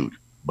don't shoot.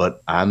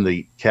 But on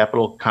the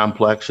Capitol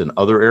complex and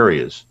other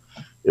areas,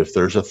 if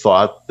there's a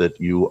thought that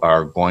you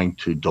are going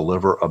to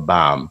deliver a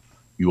bomb,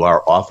 you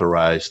are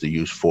authorized to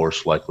use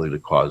force likely to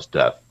cause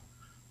death.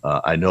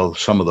 I know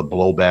some of the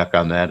blowback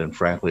on that, and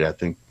frankly, I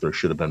think there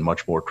should have been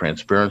much more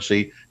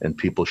transparency, and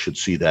people should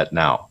see that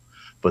now.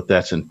 But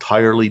that's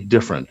entirely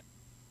different,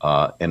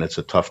 and it's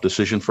a tough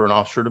decision for an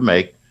officer to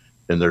make,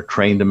 and they're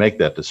trained to make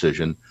that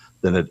decision,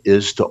 than it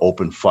is to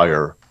open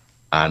fire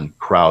on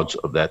crowds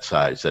of that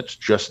size. That's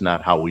just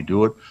not how we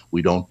do it.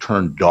 We don't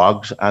turn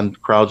dogs on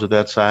crowds of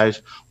that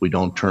size. We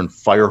don't turn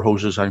fire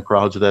hoses on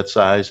crowds of that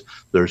size.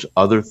 There's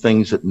other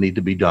things that need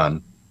to be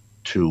done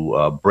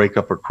to break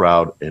up a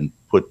crowd and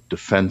put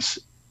defense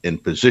in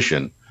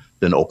position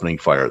than opening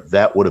fire.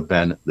 That would have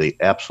been the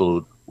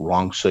absolute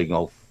wrong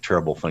signal,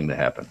 terrible thing to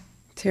happen.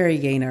 Terry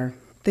Gaynor,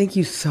 thank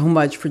you so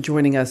much for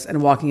joining us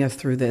and walking us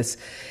through this.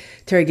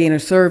 Terry Gaynor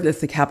served as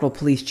the Capitol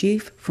Police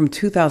Chief from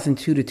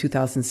 2002 to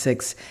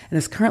 2006 and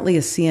is currently a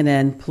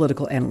CNN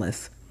political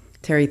analyst.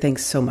 Terry,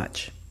 thanks so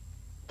much.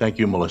 Thank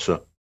you,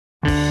 Melissa.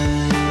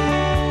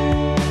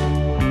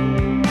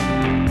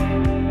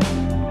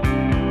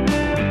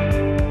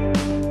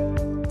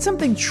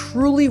 Something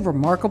truly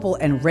remarkable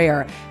and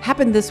rare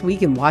happened this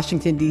week in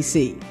Washington,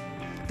 D.C.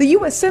 The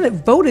U.S. Senate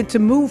voted to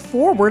move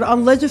forward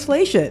on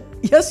legislation.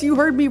 Yes, you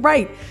heard me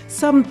right.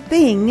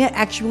 Something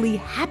actually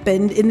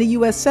happened in the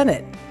U.S.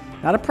 Senate.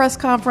 Not a press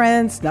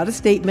conference, not a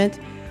statement.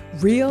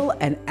 Real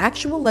and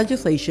actual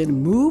legislation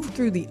moved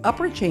through the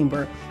upper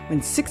chamber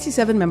when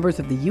 67 members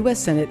of the U.S.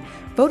 Senate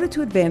voted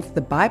to advance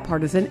the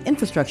bipartisan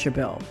infrastructure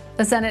bill.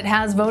 The Senate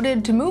has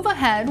voted to move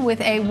ahead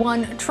with a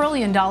 $1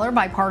 trillion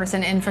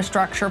bipartisan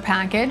infrastructure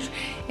package.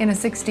 In a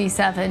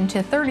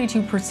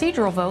 67-32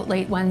 procedural vote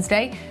late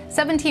Wednesday,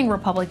 17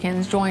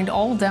 Republicans joined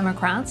all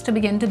Democrats to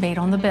begin debate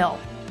on the bill.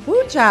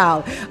 Woo,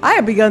 child, I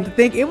had begun to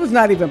think it was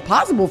not even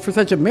possible for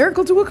such a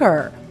miracle to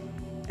occur.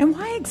 And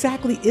why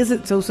exactly is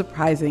it so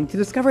surprising to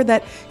discover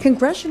that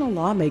congressional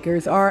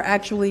lawmakers are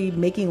actually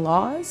making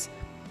laws?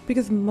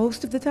 Because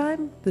most of the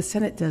time, the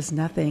Senate does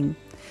nothing.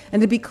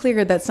 And to be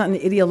clear, that's not an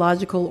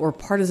ideological or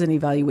partisan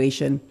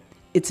evaluation.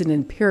 It's an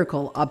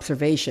empirical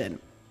observation.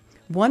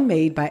 One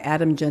made by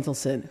Adam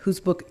Jentelson, whose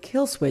book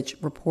Kill Switch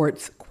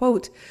reports,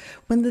 quote,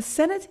 when the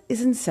Senate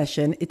is in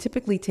session, it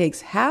typically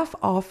takes half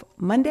off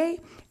Monday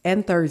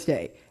and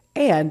Thursday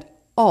and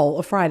all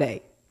of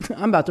Friday.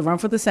 I'm about to run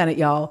for the Senate,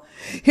 y'all.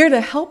 Here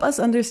to help us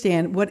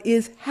understand what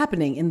is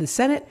happening in the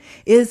Senate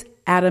is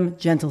Adam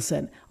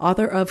Jentelson,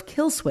 author of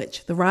Kill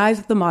Switch, The Rise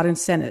of the Modern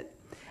Senate.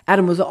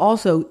 Adam was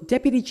also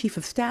Deputy Chief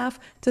of Staff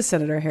to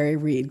Senator Harry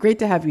Reid. Great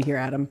to have you here,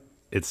 Adam.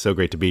 It's so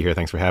great to be here.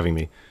 Thanks for having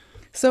me.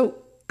 So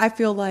I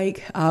feel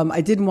like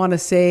I didn't want to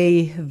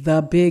say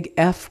the big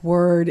F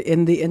word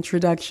in the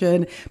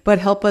introduction, but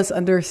help us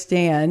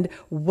understand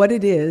what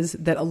it is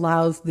that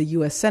allows the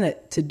U.S.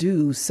 Senate to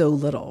do so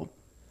little.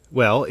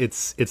 Well,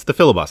 it's the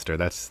filibuster.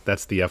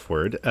 That's the F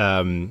word.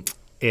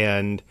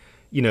 And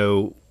you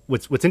know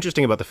what's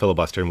interesting about the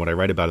filibuster and what I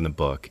write about in the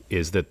book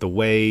is that the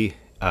way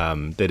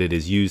that it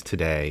is used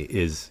today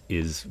is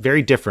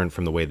very different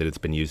from the way that it's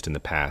been used in the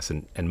past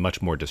and much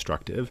more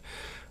destructive.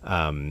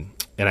 And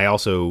I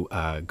also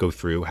go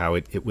through how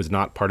it was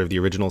not part of the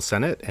original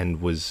Senate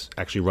and was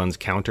actually runs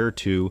counter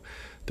to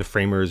the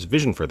framers'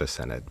 vision for the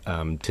Senate.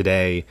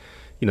 Today,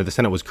 you know, the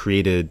Senate was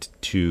created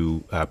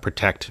to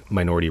protect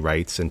minority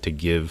rights and to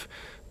give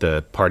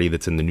the party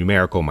that's in the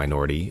numerical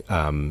minority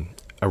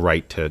a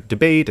right to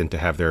debate and to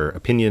have their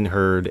opinion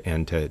heard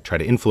and to try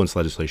to influence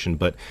legislation.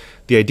 But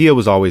the idea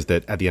was always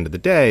that at the end of the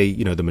day,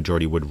 you know, the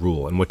majority would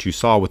rule. And what you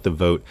saw with the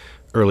vote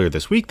earlier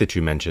this week that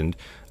you mentioned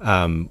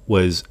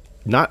was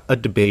not a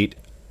debate,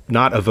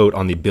 not a vote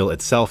on the bill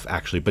itself,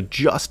 actually, but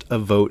just a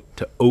vote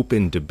to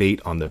open debate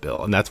on the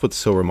bill. And that's what's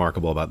so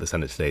remarkable about the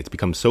Senate today. It's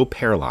become so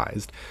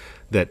paralyzed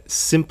that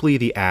simply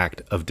the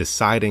act of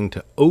deciding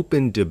to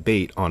open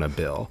debate on a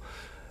bill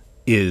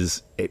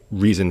is a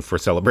reason for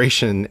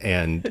celebration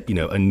and, you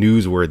know, a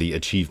newsworthy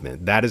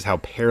achievement. That is how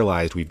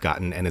paralyzed we've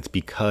gotten, and it's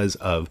because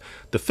of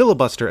the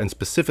filibuster and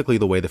specifically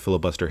the way the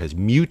filibuster has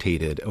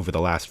mutated over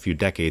the last few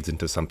decades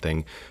into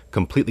something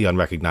completely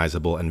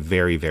unrecognizable and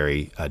very,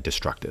 very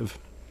destructive.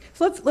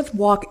 So let's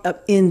walk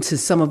up into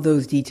some of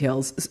those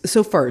details.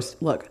 So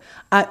first, look,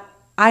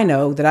 I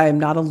know that I am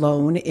not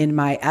alone in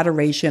my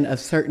adoration of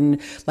certain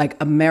like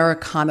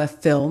Americana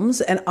films.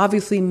 And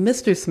obviously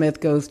Mr. Smith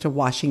Goes to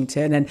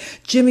Washington and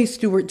Jimmy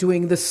Stewart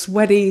doing the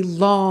sweaty,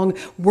 long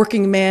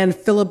working man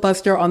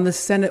filibuster on the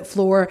Senate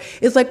floor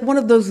is like one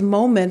of those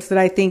moments that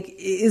I think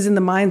is in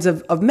the minds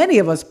of many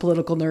of us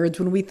political nerds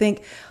when we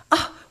think,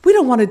 we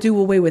don't want to do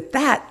away with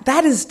that.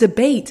 That is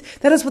debate.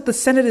 That is what the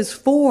Senate is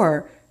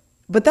for.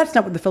 But that's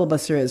not what the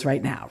filibuster is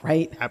right now,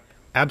 right?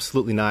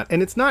 Absolutely not.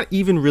 And it's not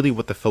even really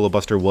what the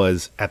filibuster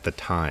was at the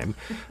time.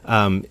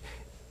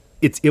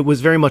 It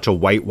was very much a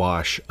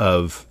whitewash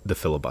of the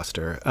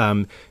filibuster.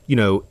 You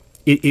know,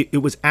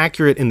 it was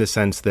accurate in the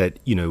sense that,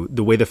 you know,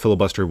 the way the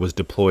filibuster was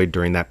deployed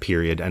during that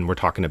period, and we're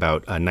talking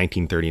about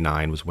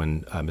 1939 was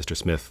when Mr.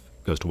 Smith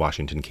Goes to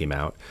Washington came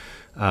out.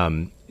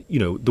 You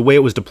know, the way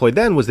it was deployed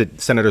then was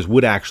that senators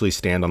would actually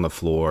stand on the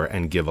floor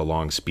and give a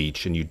long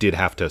speech, and you did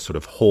have to sort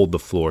of hold the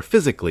floor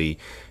physically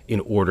in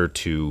order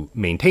to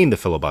maintain the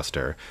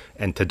filibuster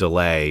and to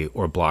delay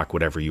or block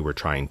whatever you were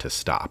trying to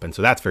stop. And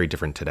so that's very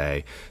different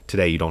today.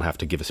 Today, you don't have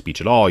to give a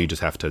speech at all. You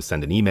just have to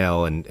send an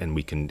email, and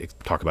we can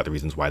talk about the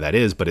reasons why that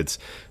is. But it's,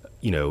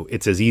 you know,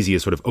 it's as easy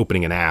as sort of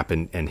opening an app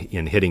and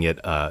hitting it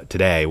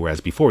today, whereas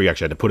before you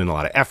actually had to put in a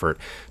lot of effort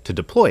to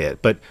deploy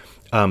it. But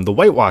The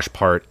whitewash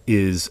part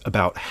is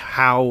about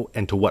how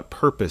and to what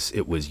purpose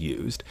it was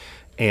used.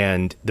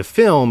 And the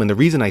film, and the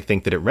reason I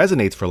think that it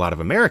resonates for a lot of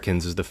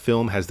Americans, is the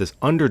film has this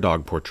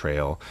underdog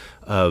portrayal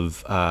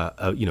of,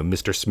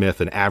 Mr.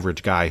 Smith, an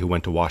average guy who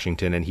went to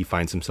Washington, and he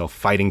finds himself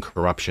fighting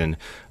corruption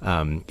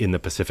in the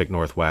Pacific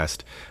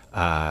Northwest.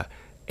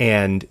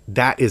 And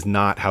that is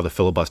not how the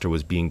filibuster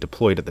was being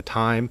deployed at the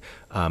time.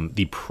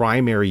 The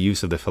primary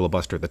use of the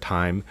filibuster at the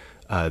time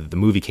the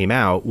movie came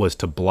out was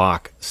to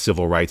block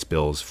civil rights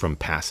bills from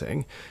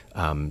passing.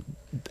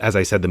 As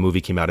I said, the movie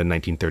came out in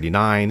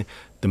 1939.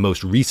 The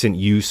most recent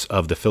use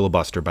of the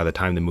filibuster by the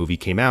time the movie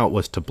came out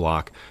was to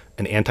block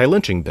an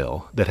anti-lynching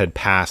bill that had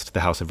passed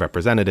the House of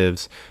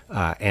Representatives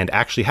and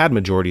actually had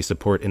majority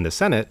support in the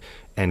Senate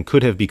and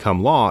could have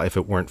become law if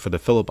it weren't for the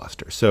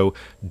filibuster. So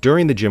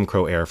during the Jim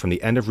Crow era, from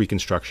the end of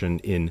Reconstruction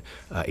in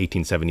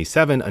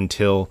 1877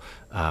 until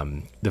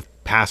the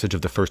passage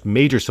of the first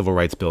major civil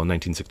rights bill in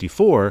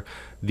 1964,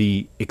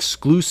 the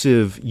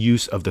exclusive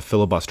use of the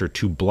filibuster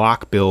to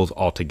block bills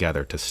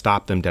altogether, to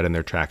stop them dead in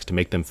their tracks, to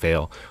make them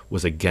fail,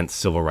 was against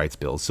civil rights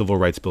bills. Civil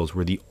rights bills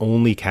were the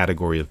only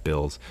category of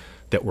bills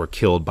that were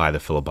killed by the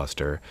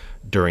filibuster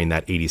during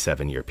that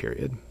 87-year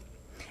period.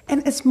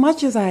 And as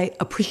much as I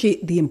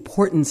appreciate the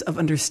importance of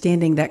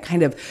understanding that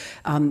kind of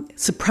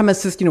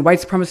supremacist, white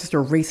supremacist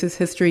or racist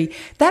history,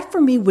 that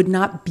for me would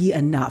not be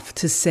enough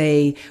to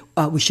say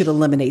we should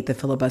eliminate the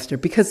filibuster,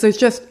 because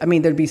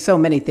there'd be so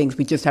many things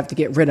we just have to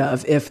get rid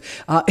of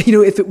if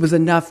it was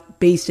enough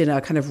based in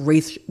a kind of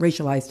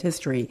racialized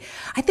history.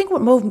 I think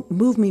what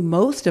moved me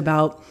most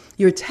about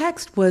your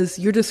text was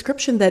your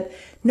description that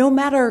no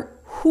matter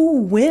who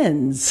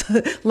wins,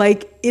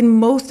 like in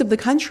most of the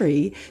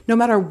country, no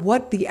matter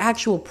what the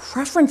actual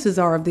preferences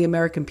are of the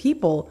American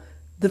people,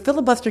 the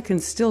filibuster can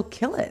still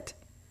kill it.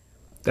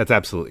 That's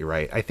absolutely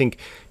right. I think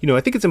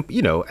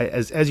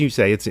it's, as you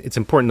say, it's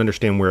important to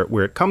understand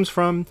where it comes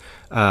from.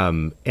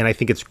 And I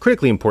think it's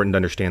critically important to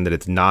understand that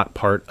it's not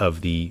part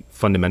of the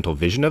fundamental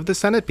vision of the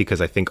Senate,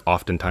 because I think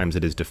oftentimes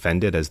it is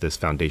defended as this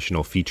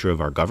foundational feature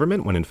of our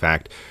government, when in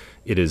fact,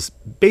 it is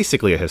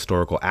basically a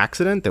historical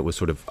accident that was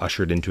sort of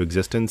ushered into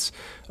existence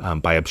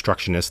by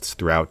obstructionists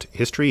throughout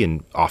history,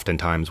 and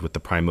oftentimes with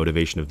the prime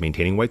motivation of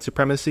maintaining white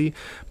supremacy.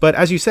 But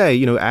as you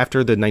say,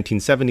 after the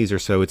 1970s or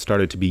so, it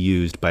started to be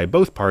used by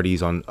both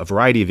parties on a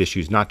variety of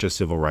issues, not just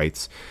civil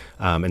rights.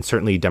 And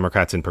certainly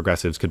Democrats and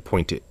progressives could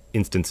point to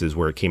instances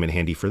where it came in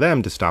handy for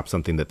them to stop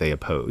something that they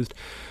opposed.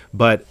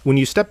 But when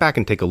you step back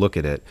and take a look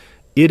at it,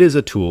 it is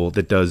a tool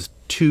that does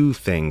two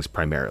things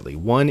primarily.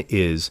 One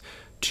is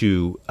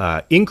to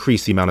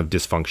increase the amount of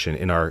dysfunction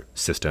in our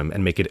system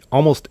and make it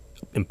almost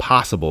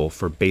impossible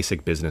for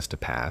basic business to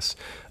pass.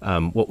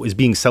 What was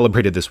being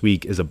celebrated this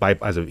week as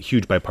a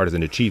huge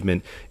bipartisan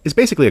achievement is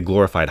basically a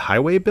glorified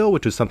highway bill,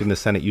 which was something the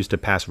Senate used to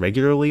pass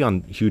regularly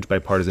on huge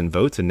bipartisan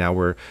votes, and now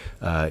we are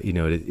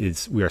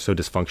so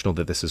dysfunctional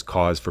that this is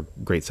cause for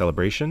great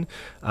celebration.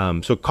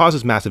 So it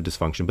causes massive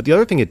dysfunction. But the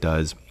other thing it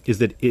does is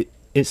that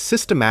it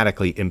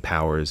systematically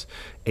empowers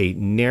a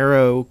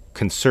narrow,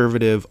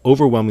 conservative,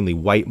 overwhelmingly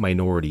white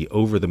minority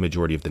over the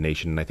majority of the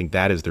nation. And I think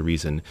that is the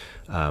reason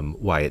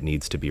why it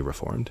needs to be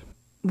reformed.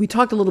 We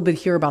talked a little bit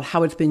here about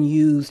how it's been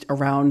used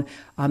around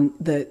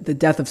the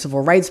death of civil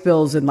rights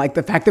bills, and like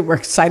the fact that we're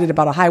excited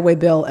about a highway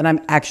bill. And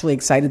I'm actually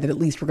excited that at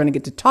least we're going to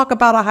get to talk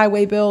about a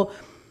highway bill.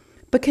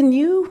 But can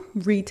you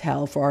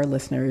retell for our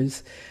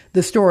listeners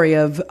the story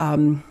of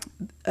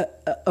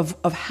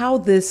how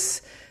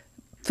this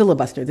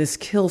filibuster, this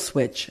kill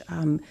switch,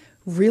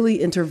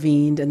 really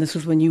intervened, and this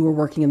was when you were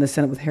working in the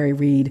Senate with Harry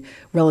Reid,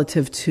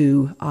 relative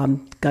to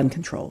gun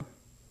control?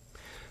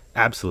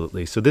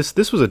 Absolutely. So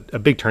this was a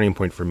big turning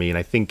point for me, and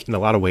I think in a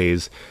lot of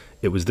ways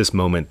it was this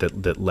moment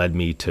that led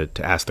me to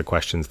ask the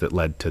questions that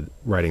led to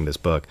writing this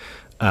book.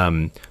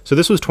 So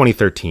this was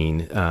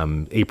 2013,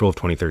 April of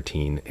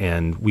 2013,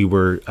 and we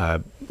were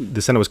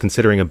the Senate was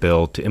considering a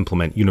bill to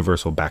implement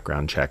universal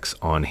background checks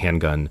on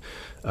handgun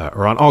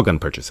or on all gun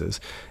purchases.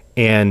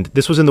 And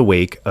this was in the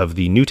wake of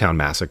the Newtown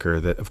massacre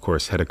that, of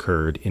course, had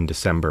occurred in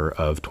December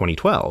of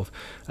 2012.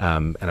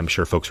 And I'm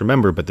sure folks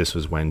remember, but this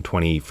was when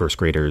 20 first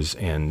graders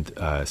and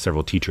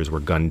several teachers were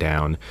gunned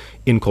down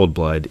in cold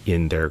blood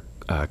in their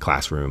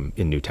classroom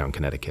in Newtown,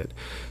 Connecticut.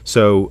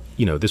 So,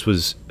 this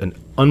was an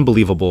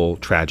unbelievable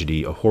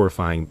tragedy, a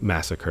horrifying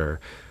massacre.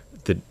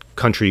 The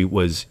country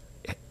was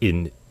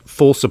in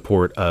full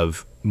support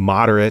of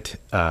modest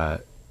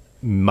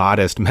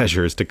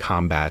measures to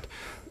combat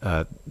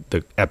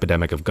the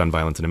epidemic of gun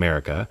violence in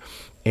America.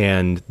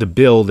 And the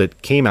bill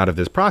that came out of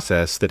this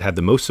process that had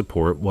the most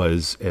support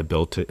was a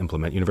bill to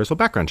implement universal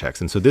background checks.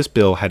 And so this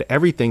bill had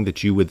everything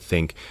that you would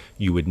think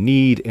you would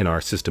need in our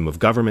system of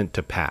government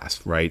to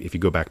pass, right? If you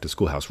go back to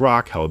Schoolhouse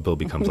Rock, how a bill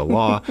becomes a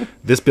law,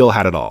 this bill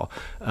had it all.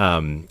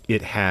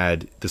 It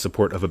had the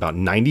support of about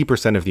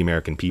 90% of the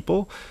American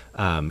people.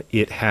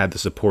 It had the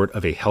support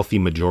of a healthy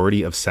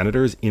majority of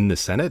senators in the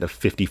Senate, of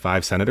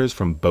 55 senators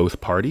from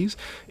both parties.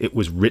 It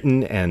was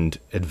written and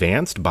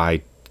advanced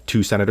by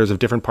two senators of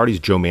different parties,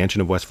 Joe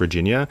Manchin of West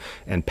Virginia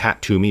and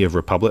Pat Toomey of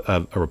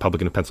a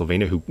Republican of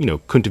Pennsylvania, who,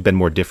 couldn't have been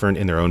more different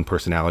in their own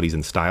personalities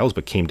and styles,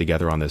 but came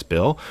together on this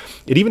bill.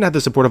 It even had the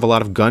support of a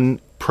lot of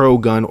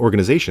pro-gun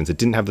organizations. It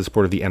didn't have the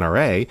support of the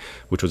NRA,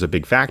 which was a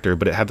big factor,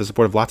 but it had the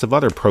support of lots of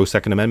other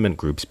pro-Second Amendment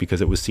groups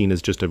because it was seen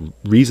as just a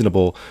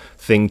reasonable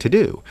thing to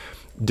do.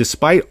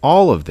 Despite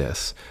all of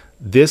this,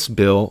 this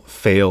bill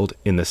failed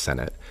in the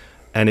Senate.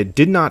 And it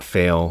did not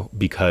fail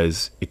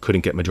because it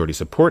couldn't get majority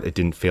support. It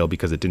didn't fail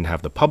because it didn't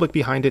have the public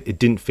behind it. It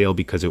didn't fail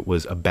because it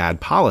was a bad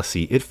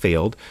policy. It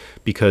failed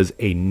because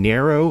a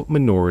narrow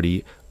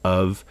minority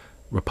of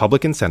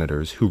Republican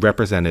senators who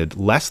represented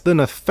less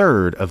than a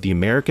third of the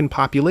American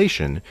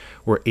population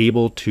were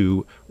able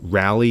to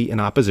rally in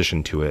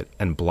opposition to it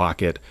and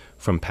block it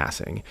from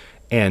passing.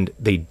 And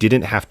they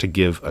didn't have to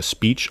give a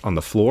speech on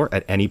the floor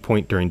at any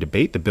point during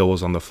debate. The bill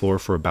was on the floor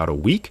for about a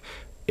week.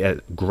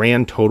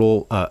 Grand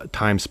total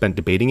time spent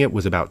debating it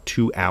was about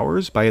 2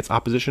 hours by its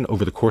opposition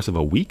over the course of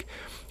a week.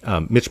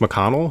 Mitch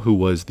McConnell, who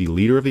was the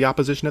leader of the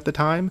opposition at the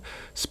time,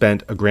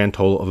 spent a grand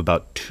total of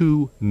about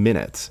 2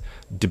 minutes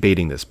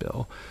debating this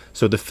bill.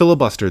 So the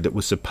filibuster that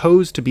was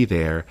supposed to be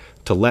there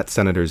to let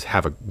senators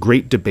have a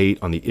great debate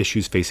on the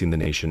issues facing the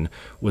nation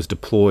was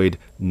deployed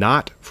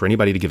not for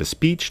anybody to give a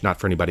speech,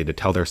 not for anybody to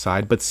tell their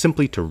side, but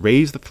simply to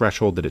raise the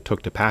threshold that it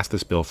took to pass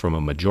this bill from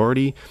a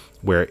majority,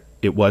 where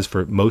it was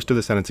for most of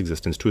the Senate's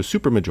existence, to a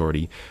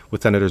supermajority,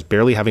 with senators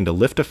barely having to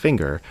lift a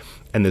finger,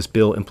 and this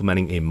bill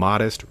implementing a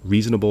modest,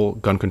 reasonable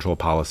gun control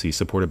policy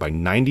supported by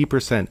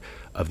 90%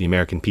 of the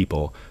American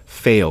people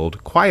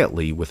failed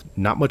quietly with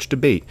not much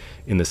debate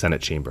in the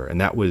Senate chamber. And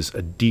that was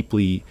a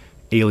deeply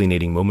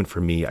alienating moment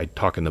for me. I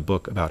talk in the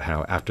book about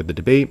how after the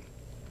debate,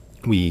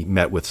 we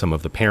met with some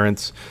of the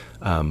parents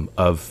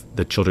of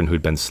the children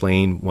who'd been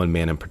slain, one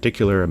man in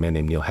particular, a man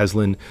named Neil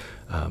Heslin,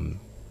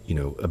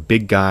 a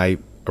big guy,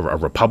 a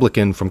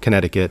Republican from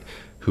Connecticut,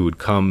 who would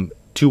come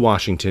to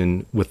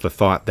Washington with the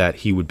thought that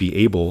he would be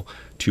able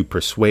to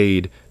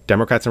persuade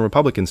Democrats and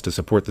Republicans to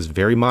support this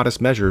very modest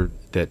measure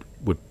that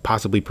would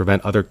possibly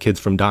prevent other kids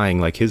from dying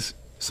like his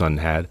son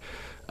had,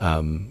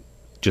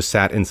 just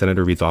sat in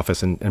Senator Reed's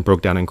office and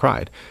broke down and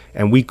cried.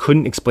 And we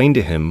couldn't explain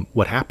to him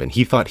what happened.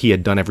 He thought he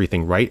had done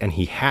everything right, and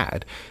he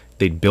had.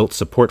 They'd built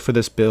support for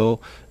this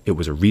bill. It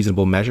was a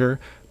reasonable measure,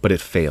 but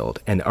it failed.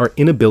 And our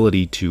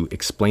inability to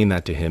explain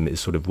that to him is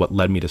sort of what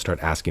led me to start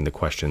asking the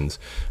questions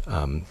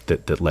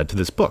that led to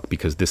this book,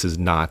 because this is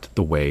not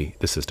the way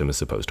the system is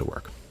supposed to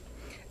work.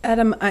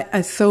 Adam,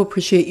 I so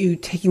appreciate you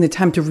taking the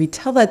time to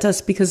retell that to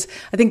us, because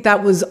I think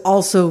that was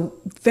also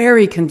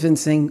very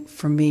convincing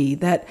for me.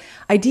 That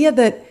idea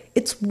that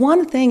it's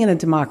one thing in a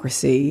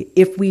democracy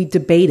if we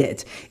debate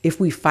it, if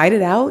we fight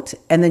it out,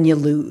 and then you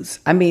lose.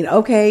 I mean,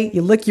 okay,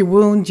 you lick your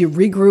wounds, you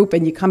regroup,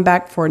 and you come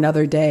back for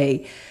another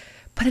day.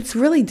 But it's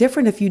really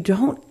different if you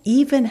don't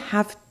even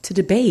have to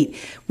debate.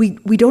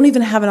 We don't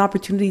even have an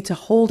opportunity to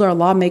hold our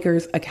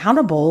lawmakers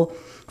accountable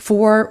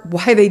for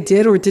why they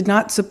did or did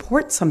not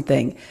support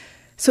something.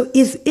 So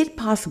is it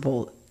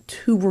possible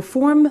to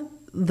reform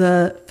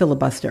the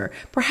filibuster,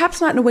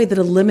 perhaps not in a way that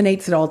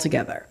eliminates it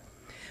altogether,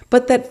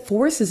 but that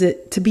forces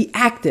it to be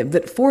active,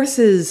 that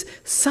forces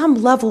some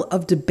level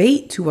of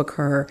debate to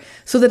occur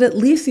so that at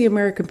least the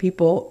American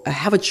people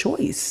have a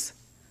choice?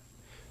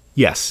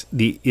 Yes,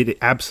 it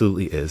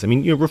absolutely is. I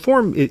mean,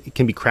 reform, it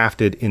can be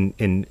crafted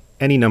in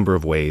any number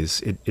of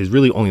ways. It is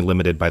really only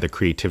limited by the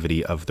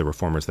creativity of the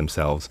reformers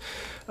themselves.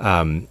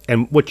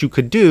 And what you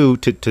could do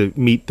to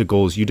meet the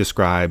goals you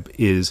describe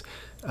is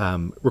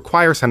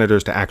require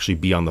senators to actually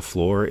be on the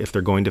floor if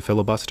they're going to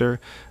filibuster.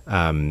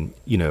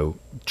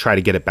 Try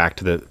to get it back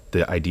to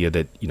the idea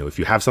that, if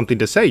you have something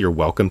to say, you're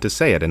welcome to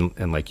say it.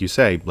 And like you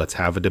say, let's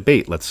have a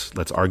debate.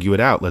 Let's argue it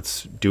out.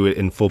 Let's do it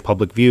in full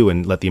public view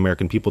and let the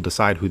American people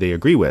decide who they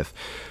agree with.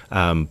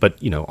 But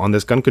on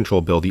this gun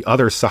control bill, the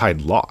other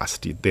side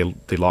lost.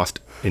 They lost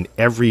in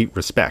every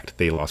respect.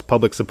 They lost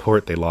public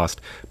support. They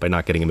lost by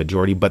not getting a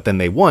majority, but then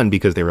they won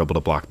because they were able to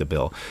block the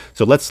bill.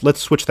 So let's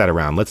switch that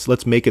around.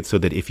 Let's make it so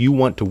that if you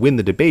want to win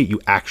the debate, you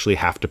actually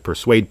have to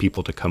persuade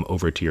people to come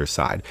over to your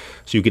side.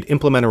 So you could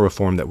implement a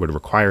reform that would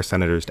require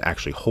senators to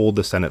actually hold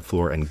the Senate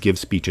floor and give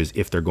speeches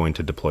if they're going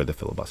to deploy the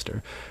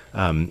filibuster.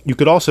 You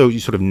could also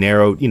sort of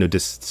narrow,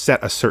 just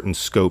set a certain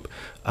scope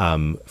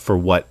for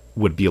what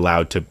would be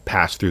allowed to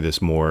pass through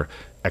this more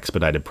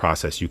expedited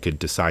process. You could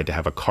decide to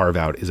have a carve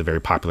out is a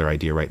very popular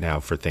idea right now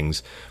for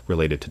things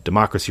related to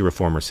democracy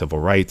reform or civil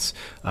rights.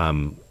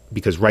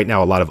 Because right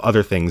now a lot of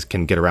other things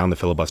can get around the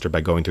filibuster by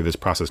going through this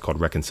process called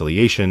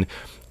reconciliation.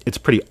 It's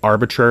pretty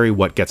arbitrary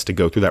what gets to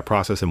go through that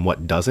process and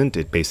what doesn't.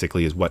 It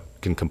basically is what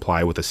can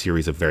comply with a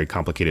series of very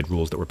complicated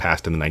rules that were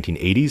passed in the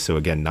 1980s. So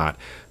again, not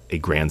a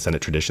grand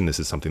Senate tradition. This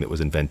is something that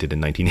was invented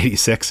in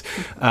 1986.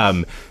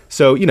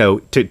 So,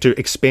 to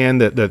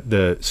expand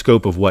the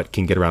scope of what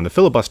can get around the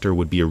filibuster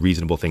would be a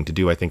reasonable thing to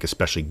do, I think,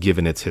 especially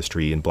given its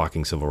history in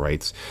blocking civil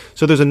rights.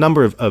 So there's a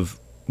number of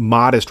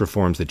modest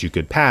reforms that you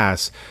could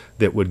pass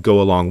that would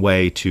go a long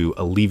way to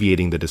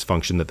alleviating the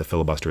dysfunction that the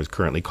filibuster is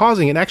currently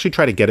causing and actually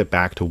try to get it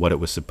back to what it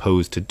was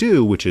supposed to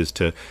do, which is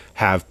to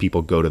have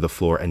people go to the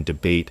floor and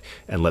debate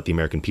and let the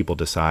American people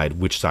decide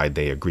which side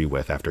they agree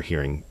with after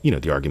hearing,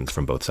 the arguments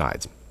from both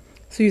sides.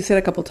 So you said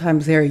a couple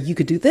times there, you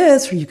could do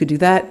this or you could do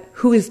that.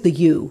 Who is the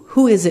you?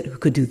 Who is it who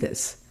could do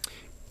this?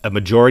 A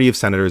majority of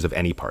senators of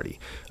any party.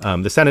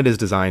 The Senate is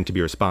designed to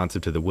be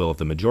responsive to the will of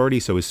the majority.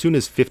 So as soon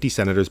as 50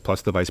 senators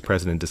plus the vice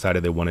president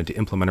decided they wanted to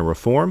implement a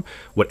reform,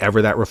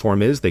 whatever that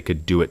reform is, they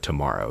could do it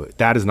tomorrow.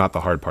 That is not the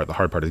hard part. The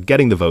hard part is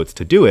getting the votes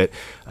to do it.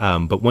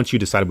 But once you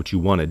decide what you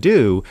want to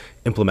do,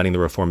 implementing the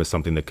reform is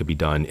something that could be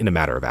done in a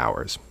matter of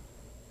hours.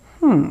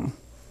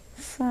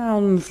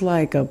 Sounds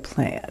like a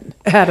plan.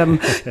 Adam,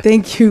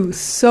 thank you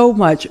so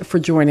much for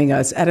joining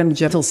us. Adam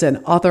Gentleson,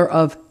 author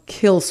of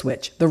Kill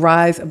Switch, The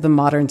Rise of the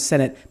Modern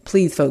Senate.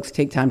 Please, folks,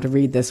 take time to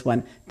read this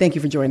one. Thank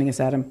you for joining us,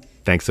 Adam.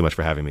 Thanks so much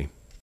for having me.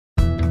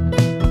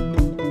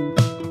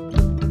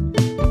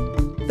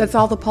 That's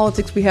all the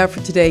politics we have for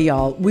today,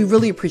 y'all. We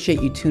really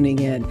appreciate you tuning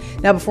in.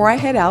 Now, before I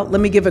head out,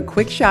 let me give a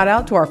quick shout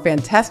out to our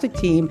fantastic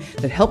team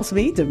that helps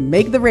me to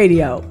make the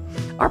radio.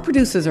 Our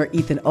producers are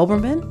Ethan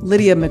Oberman,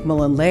 Lydia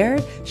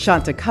McMillan-Laird,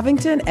 Shanta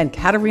Covington, and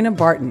Katarina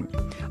Barton.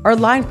 Our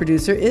line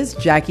producer is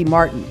Jackie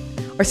Martin.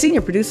 Our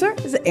senior producer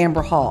is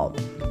Amber Hall.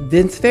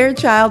 Vince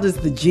Fairchild is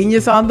the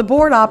genius on the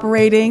board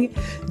operating.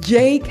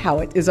 Jay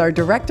Cowett is our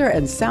director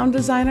and sound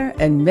designer,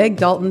 and Meg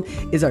Dalton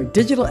is our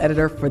digital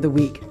editor for the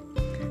week.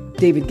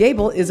 David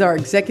Gable is our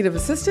executive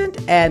assistant,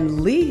 and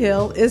Lee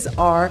Hill is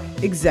our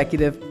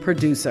executive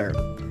producer.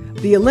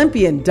 The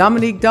Olympian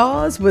Dominique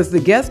Dawes was the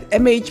guest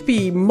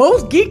MHP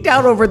most geeked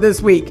out over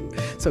this week.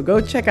 So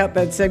go check out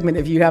that segment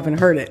if you haven't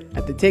heard it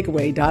at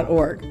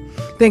thetakeaway.org.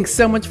 Thanks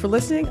so much for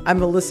listening. I'm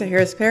Melissa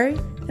Harris Perry,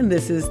 and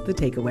this is The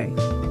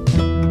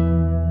Takeaway.